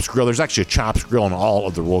Chops Grill. There's actually a Chops Grill on all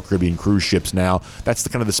of the Royal Caribbean cruise ships now. That's the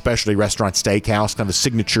kind of the specialty restaurant steakhouse, kind of a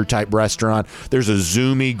signature type restaurant. There's a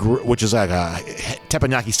Zumi, which is like a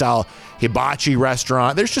teppanyaki style hibachi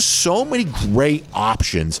restaurant. There's just so many great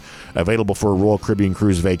options available for a Royal Caribbean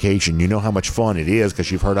cruise vacation. You know how much fun it is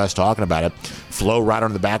because you've heard us talking about it. Flow right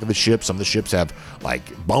on the back of the ship. Some of the ships have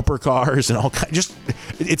like bumper cars and all kinds. Just,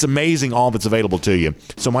 it's amazing all that's available to you.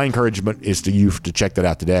 So my encouragement is to you to check that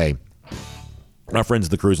out today. Our friends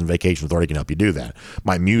at the Cruise and Vacation Authority can help you do that.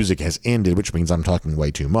 My music has ended, which means I'm talking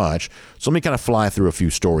way too much. So let me kind of fly through a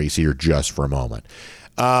few stories here just for a moment.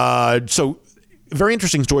 Very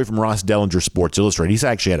interesting story from Ross Dellinger, Sports Illustrated. He's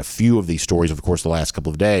actually had a few of these stories over the course of the last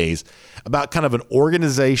couple of days about kind of an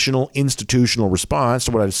organizational, institutional response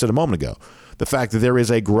to what I said a moment ago. The fact that there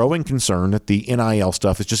is a growing concern that the NIL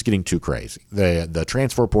stuff is just getting too crazy. The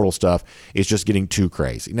transfer portal stuff is just getting too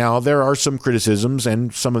crazy. Now, there are some criticisms,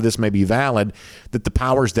 and some of this may be valid, that the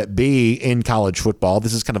powers that be in college football,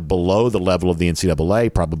 this is kind of below the level of the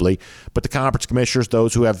NCAA probably, but the conference commissioners,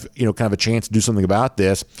 those who have kind of a chance to do something about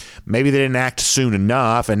this, maybe they didn't act soon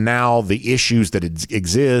enough, and now the issues that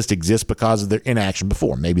exist because of their inaction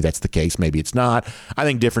before. Maybe that's the case, maybe it's not. I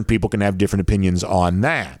think different people can have different opinions on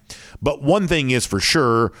that. But one thing is for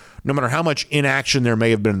sure, no matter how much inaction there may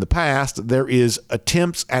have been in the past, there is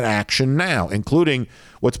attempts at action now, including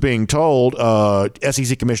what's being told,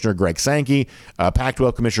 SEC Commissioner Greg Sankey,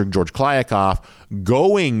 Pac-12 Commissioner George Kliavkoff,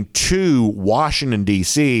 going to Washington,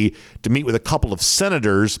 D.C. to meet with a couple of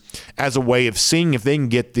senators as a way of seeing if they can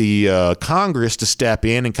get the Congress to step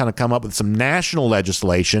in and kind of come up with some national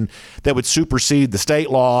legislation that would supersede the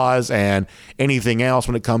state laws and anything else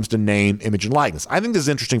when it comes to name, image, and likeness. I think this is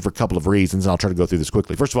interesting for a couple of reasons, and I'll try to go through this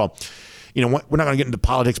quickly. First of all, we're not going to get into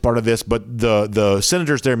politics part of this, but the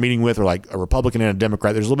senators they're meeting with are like a Republican and a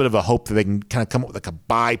Democrat. There's a little bit of a hope that they can kind of come up with like a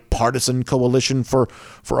bipartisan coalition for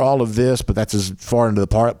all of this, but that's as far into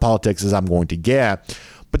the politics as I'm going to get.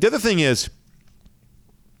 But the other thing is,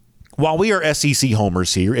 while we are SEC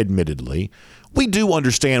homers here, admittedly, we do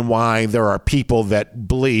understand why there are people that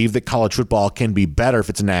believe that college football can be better if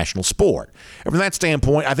it's a national sport. And from that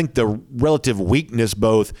standpoint, I think the relative weakness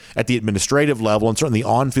both at the administrative level and certainly the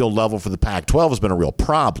on-field level for the Pac-12 has been a real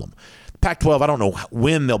problem. Pac-12, I don't know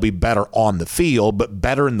when they'll be better on the field, but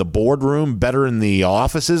better in the boardroom, better in the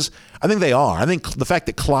offices. I think they are. I think the fact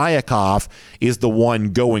that Kliavkoff is the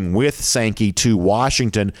one going with Sankey to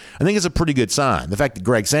Washington, I think is a pretty good sign. The fact that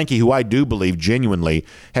Greg Sankey, who I do believe genuinely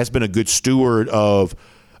has been a good steward of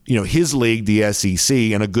his league, the SEC,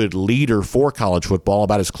 and a good leader for college football,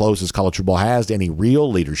 about as close as college football has to any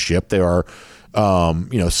real leadership. There are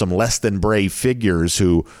some less than brave figures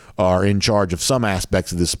who are in charge of some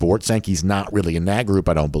aspects of the sport. Sankey's not really in that group,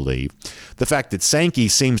 I don't believe. The fact that Sankey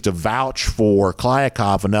seems to vouch for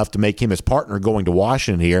Kliavkoff enough to make him his partner going to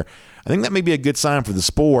Washington here, I think that may be a good sign for the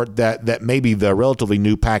sport that maybe the relatively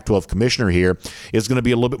new Pac-12 commissioner here is going to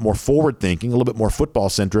be a little bit more forward-thinking, a little bit more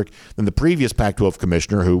football-centric than the previous Pac-12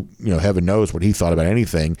 commissioner who, heaven knows what he thought about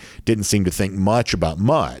anything, didn't seem to think much about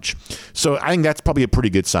much. So I think that's probably a pretty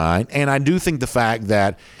good sign. And I do think the fact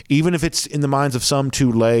that even if it's in the minds of some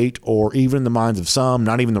too late or even in the minds of some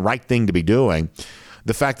not even the right thing to be doing,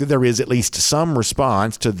 the fact that there is at least some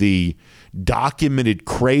response to the documented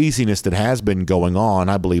craziness that has been going on,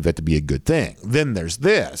 I believe that to be a good thing. Then there's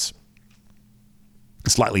this.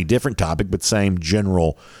 Slightly different topic, but same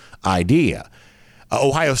general idea.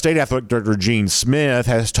 Ohio State Athletic Director Gene Smith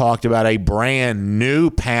has talked about a brand new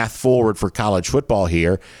path forward for college football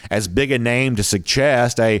here, as big a name to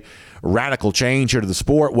suggest a radical change here to the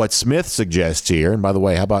sport. What Smith suggests here, and by the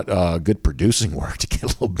way, how about good producing work to get a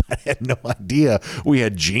little bit? I had no idea we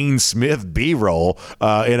had Gene Smith B-roll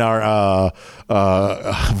in our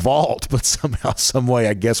vault, but somehow, some way,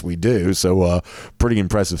 I guess we do. So pretty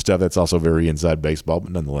impressive stuff. That's also very inside baseball,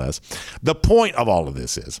 but nonetheless, the point of all of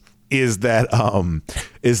this is, is that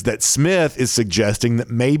Smith is suggesting that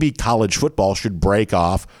maybe college football should break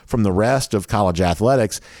off from the rest of college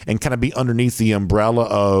athletics and kind of be underneath the umbrella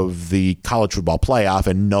of the college football playoff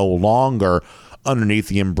and no longer underneath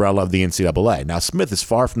the umbrella of the NCAA. Now, Smith is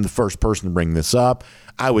far from the first person to bring this up.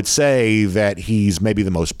 I would say that he's maybe the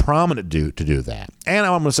most prominent to do that. And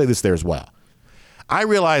I'm going to say this there as well. I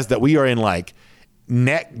realize that we are in like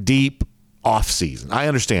neck deep off season. I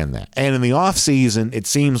understand that. And in the off season, it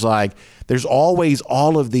seems like there's always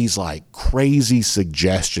all of these like crazy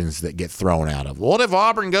suggestions that get thrown out of. What if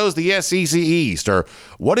Auburn goes to the SEC East? Or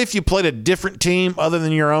what if you played a different team other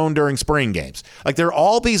than your own during spring games? Like there are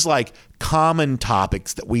all these like common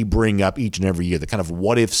topics that we bring up each and every year, the kind of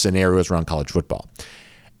what if scenarios around college football.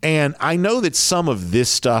 And I know that some of this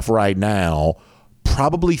stuff right now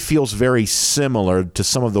probably feels very similar to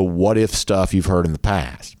some of the what if stuff you've heard in the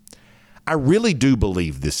past. I really do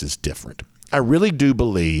believe this is different. I really do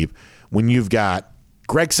believe when you've got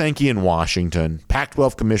Greg Sankey in Washington,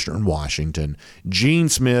 Pac-12 commissioner in Washington, Gene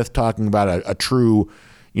Smith talking about a true,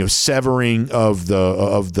 severing of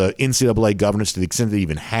the NCAA governance to the extent that they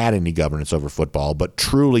even had any governance over football, but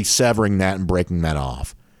truly severing that and breaking that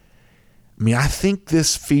off. I mean, I think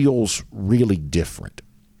this feels really different.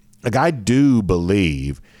 Like, I do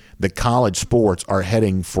believe that college sports are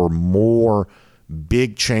heading for more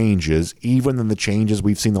big changes, even than the changes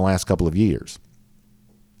we've seen the last couple of years.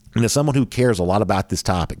 And as someone who cares a lot about this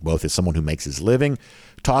topic, both as someone who makes his living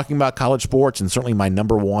talking about college sports, and certainly my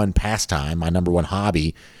number one pastime, my number one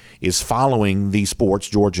hobby, is following these sports,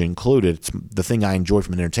 Georgia included. It's the thing I enjoy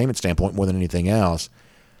from an entertainment standpoint more than anything else.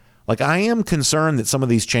 Like, I am concerned that some of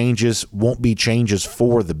these changes won't be changes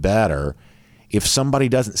for the better if somebody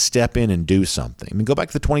doesn't step in and do something. I mean, go back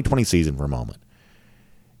to the 2020 season for a moment.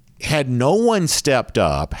 Had no one stepped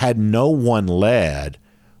up, had no one led,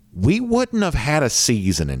 we wouldn't have had a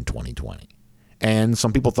season in 2020. And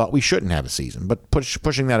some people thought we shouldn't have a season. But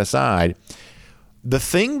pushing that aside, the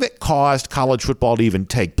thing that caused college football to even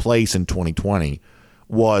take place in 2020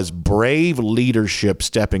 was brave leadership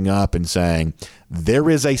stepping up and saying, there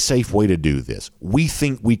is a safe way to do this. We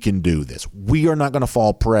think we can do this. We are not going to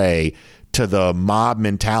fall prey to the mob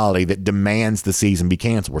mentality that demands the season be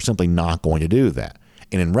canceled. We're simply not going to do that.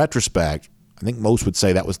 And in retrospect, I think most would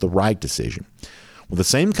say that was the right decision. Well, the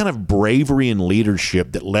same kind of bravery and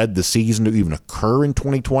leadership that led the season to even occur in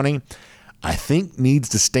 2020, I think needs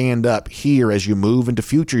to stand up here as you move into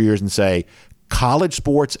future years and say, college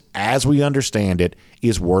sports, as we understand it,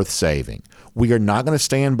 is worth saving. We are not going to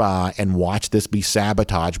stand by and watch this be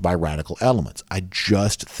sabotaged by radical elements. I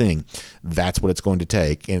just think that's what it's going to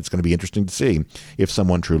take, and it's going to be interesting to see if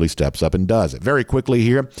someone truly steps up and does it. Very quickly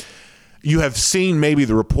here, you have seen maybe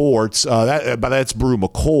the reports, that's Brew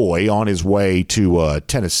McCoy on his way to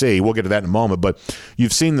Tennessee. We'll get to that in a moment, but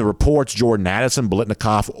you've seen the reports, Jordan Addison,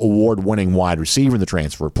 Biletnikoff award-winning wide receiver in the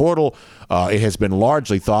transfer portal. It has been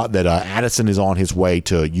largely thought that Addison is on his way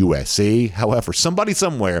to USC. However, somebody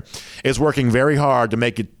somewhere is working very hard to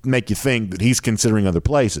make you think that he's considering other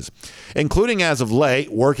places, including, as of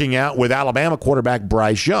late, working out with Alabama quarterback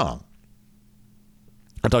Bryce Young.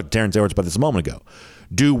 I talked to Terrence Edwards about this a moment ago.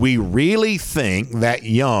 Do we really think that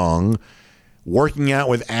Young working out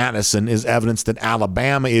with Addison is evidence that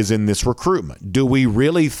Alabama is in this recruitment? Do we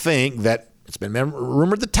really think that it's been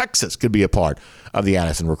rumored that Texas could be a part of the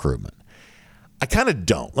Addison recruitment? I kind of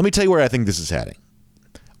don't. Let me tell you where I think this is heading.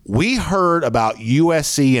 We heard about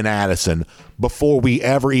USC and Addison before we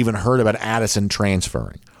ever even heard about Addison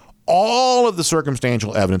transferring. All of the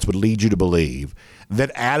circumstantial evidence would lead you to believe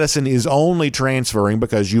that Addison is only transferring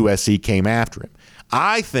because USC came after him.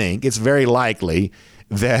 I think it's very likely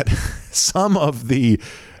that some of the,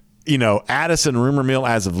 Addison rumor mill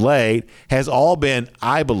as of late has all been,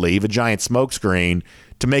 I believe, a giant smokescreen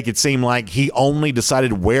to make it seem like he only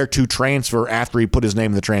decided where to transfer after he put his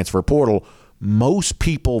name in the transfer portal. Most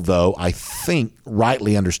people, though, I think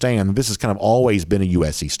rightly understand that this has kind of always been a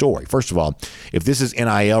USC story. First of all, if this is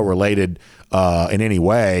NIL related in any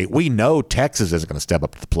way, we know Texas isn't going to step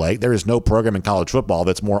up to the plate. There is no program in college football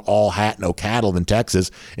that's more all hat, no cattle than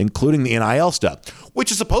Texas, including the NIL stuff,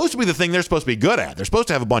 which is supposed to be the thing they're supposed to be good at. They're supposed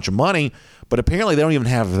to have a bunch of money, but apparently they don't even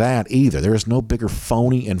have that either. There is no bigger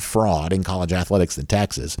phony and fraud in college athletics than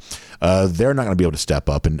Texas. They're not going to be able to step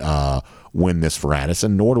up and win this for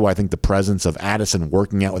Addison, nor do I think the presence of Addison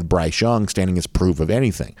working out with Bryce Young standing as proof of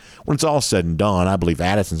anything. When it's all said and done, I believe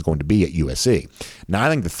Addison's going to be at USC. Now, I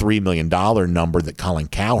think the $3 million number that Colin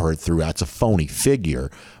Cowherd threw out's a phony figure,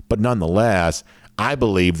 but nonetheless, I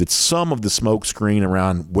believe that some of the smoke screen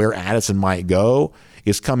around where Addison might go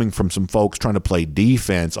is coming from some folks trying to play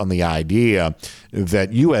defense on the idea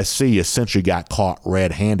that USC essentially got caught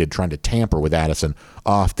red-handed trying to tamper with Addison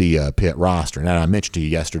off the Pitt roster. And I mentioned to you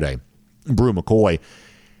yesterday, Brew McCoy,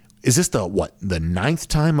 is this the ninth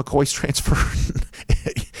time McCoy's transferred?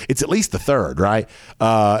 It's at least the third, right?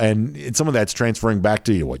 And some of that's transferring back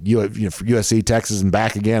to for USC, Texas, and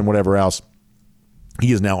back again, whatever else.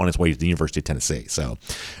 He is now on his way to the University of Tennessee. So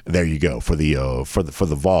there you go for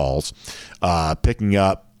the Vols, picking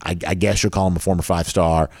up. I guess you'll call him a former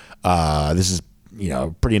 5-star. This is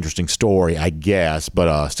pretty interesting story, I guess,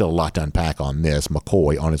 but still a lot to unpack on this.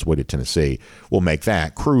 McCoy on his way to Tennessee will make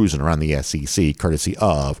that cruising around the SEC, courtesy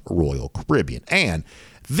of Royal Caribbean. And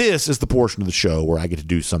this is the portion of the show where I get to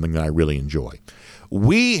do something that I really enjoy.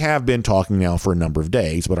 We have been talking now for a number of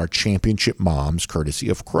days about our championship moms, courtesy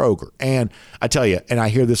of Kroger. And I tell you, and I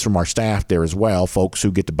hear this from our staff there as well, folks who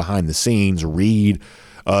get to behind the scenes, read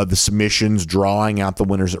the submissions, drawing out the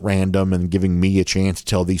winners at random, and giving me a chance to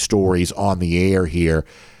tell these stories on the air here.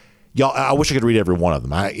 Y'all, I wish I could read every one of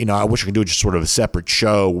them. I wish I could do just sort of a separate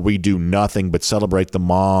show where we do nothing but celebrate the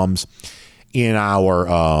moms in our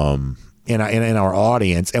in our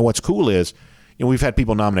audience. And what's cool is, we've had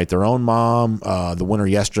people nominate their own mom. The winner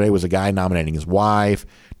yesterday was a guy nominating his wife.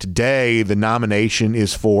 Today, the nomination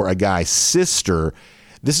is for a guy's sister.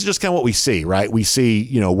 This is just kind of what we see, right? We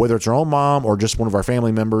see, whether it's our own mom or just one of our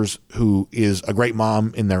family members who is a great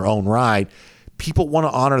mom in their own right, people want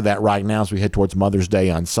to honor that right now as we head towards Mother's Day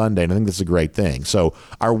on Sunday, and I think this is a great thing. So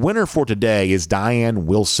our winner for today is Diane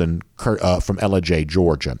Wilson from Ellijay,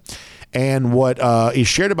 Georgia. And what is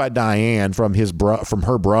shared about Diane from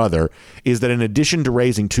her brother is that in addition to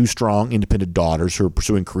raising two strong, independent daughters who are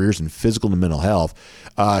pursuing careers in physical and mental health,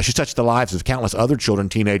 she's touched the lives of countless other children,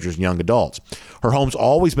 teenagers, and young adults. Her home's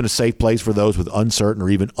always been a safe place for those with uncertain or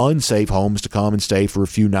even unsafe homes to come and stay for a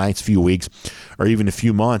few nights, few weeks, or even a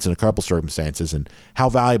few months in a couple circumstances. And how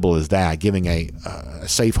valuable is that, giving a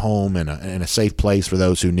safe home and a safe place for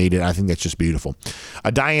those who need it? I think that's just beautiful.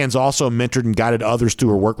 Diane's also mentored and guided others through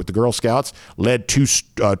her work with the Girl Scouts, led two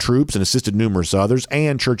troops and assisted numerous others,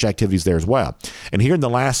 and church activities there as well. And here in the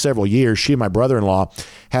last several years, she and my brother-in-law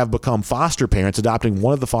have become foster parents, adopting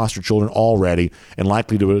one of the foster children already and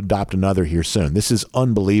likely to adopt another here soon. This is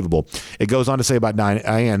unbelievable. It goes on to say about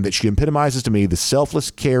Diane that she epitomizes to me the selfless,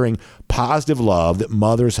 caring, positive love that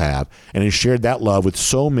mothers have, and has shared that love with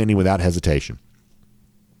so many without hesitation.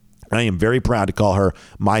 I am very proud to call her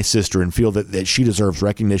my sister and feel that she deserves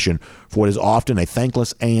recognition for what is often a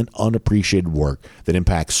thankless and unappreciated work that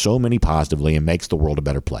impacts so many positively and makes the world a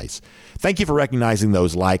better place. Thank you for recognizing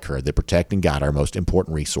those like her that protect and guide our most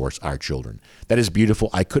important resource, our children. That is beautiful.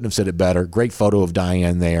 I couldn't have said it better. Great photo of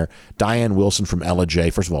Diane there. Diane Wilson from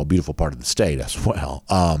Ellijay. First of all, a beautiful part of the state as well.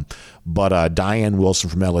 But Diane Wilson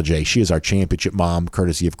from Ellijay, she is our championship mom,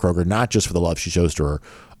 courtesy of Kroger, not just for the love she shows to her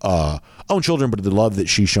own children, but the love that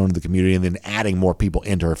she's shown to the community, and then adding more people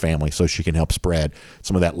into her family so she can help spread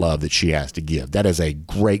some of that love that she has to give. That is a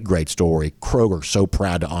great, great story. Kroger, so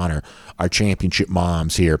proud to honor our championship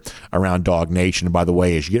moms here around Dog Nation. And by the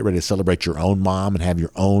way, as you get ready to celebrate your own mom and have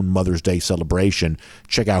your own Mother's Day celebration,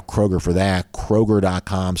 check out Kroger for that.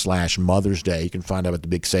 Kroger.com/Mother's Day. You can find out about the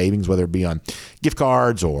big savings, whether it be on gift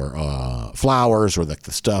cards or flowers or the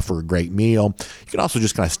stuff for a great meal. You can also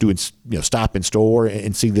just kind of stop in store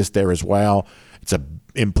and see this there as well. It's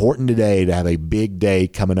important today to have a big day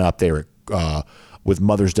coming up there with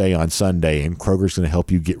Mother's Day on Sunday, and Kroger's going to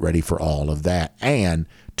help you get ready for all of that. And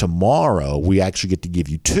tomorrow, we actually get to give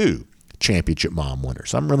you two championship mom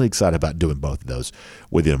winners. I'm really excited about doing both of those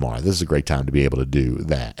with you tomorrow. This is a great time to be able to do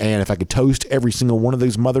that. And if I could toast every single one of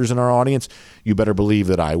these mothers in our audience, you better believe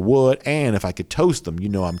that I would. And if I could toast them,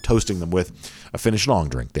 I'm toasting them with a Finnish long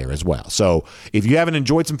drink there as well. So if you haven't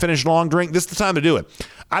enjoyed some Finnish long drink, this is the time to do it.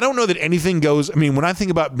 I don't know that anything goes. I mean, when I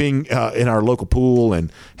think about being in our local pool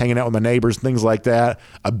and hanging out with my neighbors, things like that,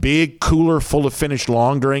 a big cooler full of Finnish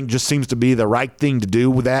long drink just seems to be the right thing to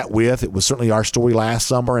do with that. It was certainly our story last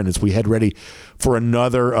summer, and as we head ready for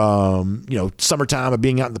another, summertime of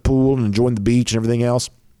being out in the pool and enjoying the beach and everything else,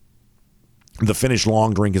 the Finnish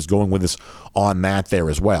long drink is going with us on that there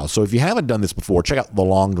as well. So if you haven't done this before, check out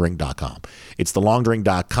thelongdrink.com. It's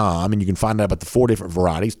thelongdrink.com, and you can find out about the 4 different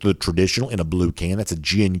varieties. The traditional in a blue can, that's a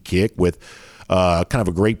gin kick with kind of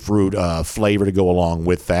a grapefruit flavor to go along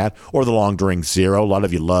with that, or the Long Drink Zero. A lot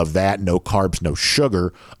of you love that. No carbs, no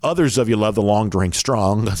sugar. Others of you love the Long Drink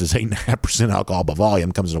Strong because it's 8.5% alcohol by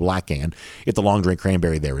volume. Comes in a black can. Get the Long Drink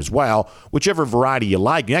Cranberry there as well. Whichever variety you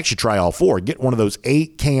like, you can actually try all 4. Get one of those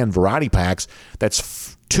 8-can variety packs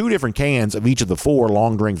that's 2 different cans of each of the 4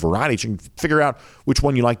 long drink varieties. You can figure out which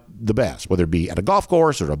one you like the best, whether it be at a golf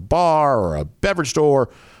course or a bar or a beverage store,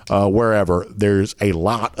 wherever. There's a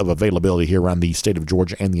lot of availability here around the state of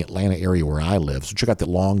Georgia and the Atlanta area where I live. So check out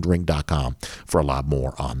thelongdrink.com for a lot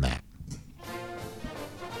more on that.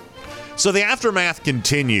 So the aftermath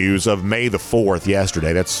continues of May the 4th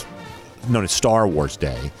yesterday. That's known as Star Wars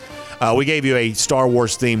Day. We gave you a Star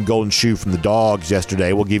Wars-themed golden shoe from the Dogs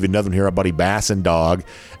yesterday. We'll give you another one here. Our buddy Bassin Dog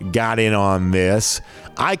got in on this.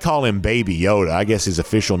 I call him Baby Yoda. I guess his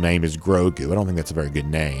official name is Grogu. I don't think that's a very good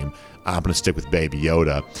name. I'm going to stick with Baby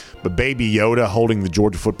Yoda. But Baby Yoda holding the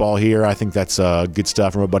Georgia football here, I think that's good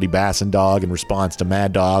stuff from our buddy Bassin Dog in response to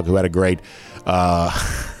Mad Dog, who had a great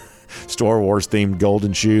Star Wars-themed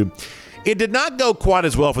golden shoe. It did not go quite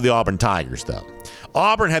as well for the Auburn Tigers, though.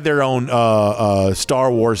 Auburn had their own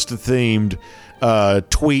Star Wars-themed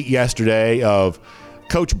tweet yesterday of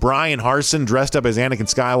Coach Brian Harsin dressed up as Anakin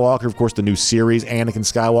Skywalker. Of course, the new series, Anakin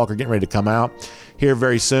Skywalker, getting ready to come out here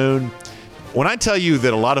very soon. When I tell you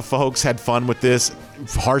that a lot of folks had fun with this,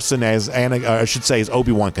 Harsin as as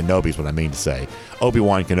Obi-Wan Kenobi is what I mean to say.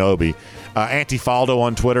 Obi-Wan Kenobi. Antifaldo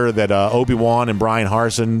on Twitter that Obi-Wan and Brian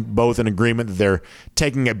Harsin both in agreement that they're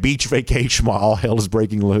taking a beach vacation while all hell is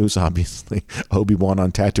breaking loose. Obviously, Obi-Wan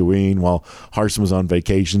on Tatooine while Harsin was on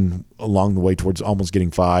vacation along the way towards almost getting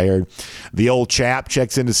fired. The old chap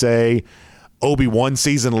checks in to say Obi-Wan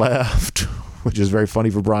season left, which is very funny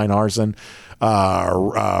for Brian Harsin.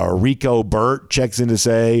 Rico Burt checks in to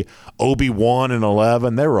say Obi-Wan and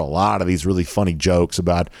 11. There were a lot of these really funny jokes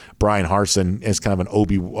about Brian Harsin as kind of an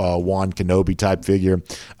Obi-Wan Kenobi type figure.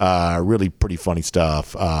 Really pretty funny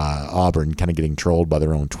stuff. Auburn kind of getting trolled by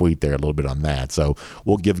their own tweet there a little bit on that. So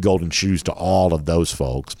we'll give golden shoes to all of those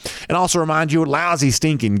folks. And also remind you, lousy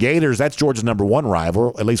stinking Gators, that's Georgia's #1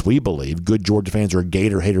 rival, at least we believe. Good Georgia fans are a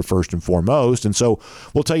Gator hater first and foremost. And so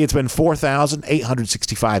we'll tell you it's been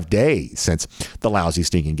 4,865 days since the lousy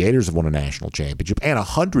stinking Gators have won a national championship, and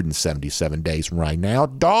 177 days from right now,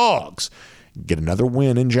 Dogs get another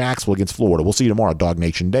win in Jacksonville against Florida. We'll see you tomorrow, Dog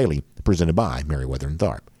Nation Daily, presented by Merriweather and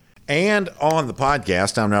Tharp. And on the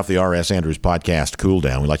podcast, time now for the R.S. Andrews Podcast Cool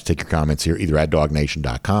Down. We'd like to take your comments here either at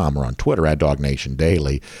dognation.com or on Twitter at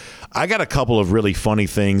DogNationDaily. I got a couple of really funny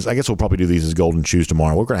things. I guess we'll probably do these as golden shoes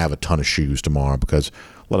tomorrow. We're going to have a ton of shoes tomorrow because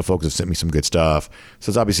a lot of folks have sent me some good stuff. So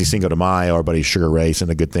it's obviously Cinco de Mayo, our buddy Sugar Ray sent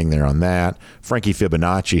a good thing there on that. Frankie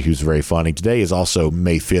Fibonacci, who's very funny. Today is also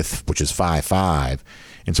May 5th, which is 5-5.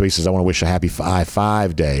 And so he says, I want to wish a happy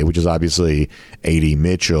 5-5 day, which is obviously A.D.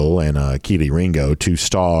 Mitchell and Keely Ringo, 2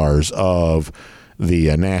 stars of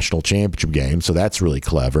the national championship game. So that's really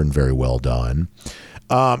clever and very well done.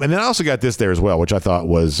 And then I also got this there as well, which I thought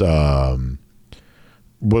was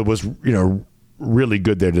really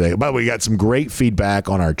good there today. By the way, we got some great feedback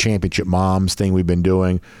on our Championship Moms thing we've been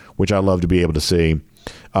doing, which I love to be able to see.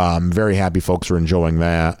 I'm very happy folks are enjoying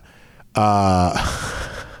that.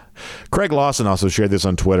 Craig Lawson also shared this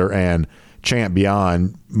on Twitter, and Champ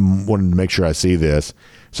Beyond wanted to make sure I see this.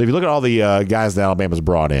 So if you look at all the guys that Alabama's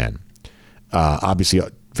brought in, obviously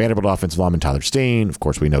Vanderbilt offensive lineman Tyler Steen. Of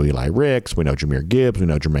course, we know Eli Ricks. We know Jahmyr Gibbs. We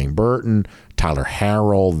know Jermaine Burton. Tyler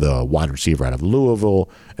Harrell, the wide receiver out of Louisville.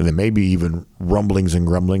 And then maybe even rumblings and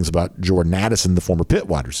grumblings about Jordan Addison, the former Pitt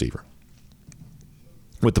wide receiver.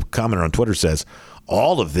 With the commenter on Twitter says,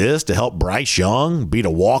 all of this to help Bryce Young beat a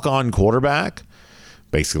walk-on quarterback?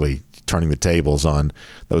 Basically turning the tables on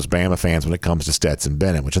those Bama fans when it comes to Stetson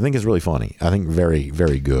Bennett, which I think is really funny. I think very,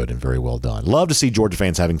 very good and very well done. Love to see Georgia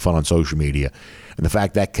fans having fun on social media, and the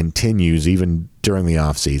fact that continues even during the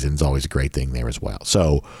offseason is always a great thing there as well.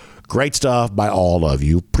 So great stuff by all of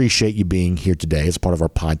you. Appreciate you being here today as part of our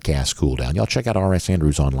podcast Cool Down. Y'all check out R.S.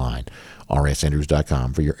 Andrews online,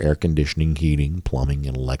 rsandrews.com, for your air conditioning, heating, plumbing,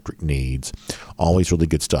 and electric needs. Always really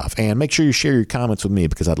good stuff. And make sure you share your comments with me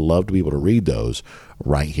because I'd love to be able to read those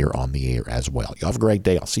right here on the air as well. Y'all have a great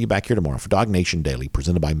day. I'll see you back here tomorrow for Dog Nation Daily,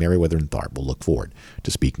 presented by Merriweather and Tharp. We'll look forward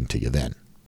to speaking to you then.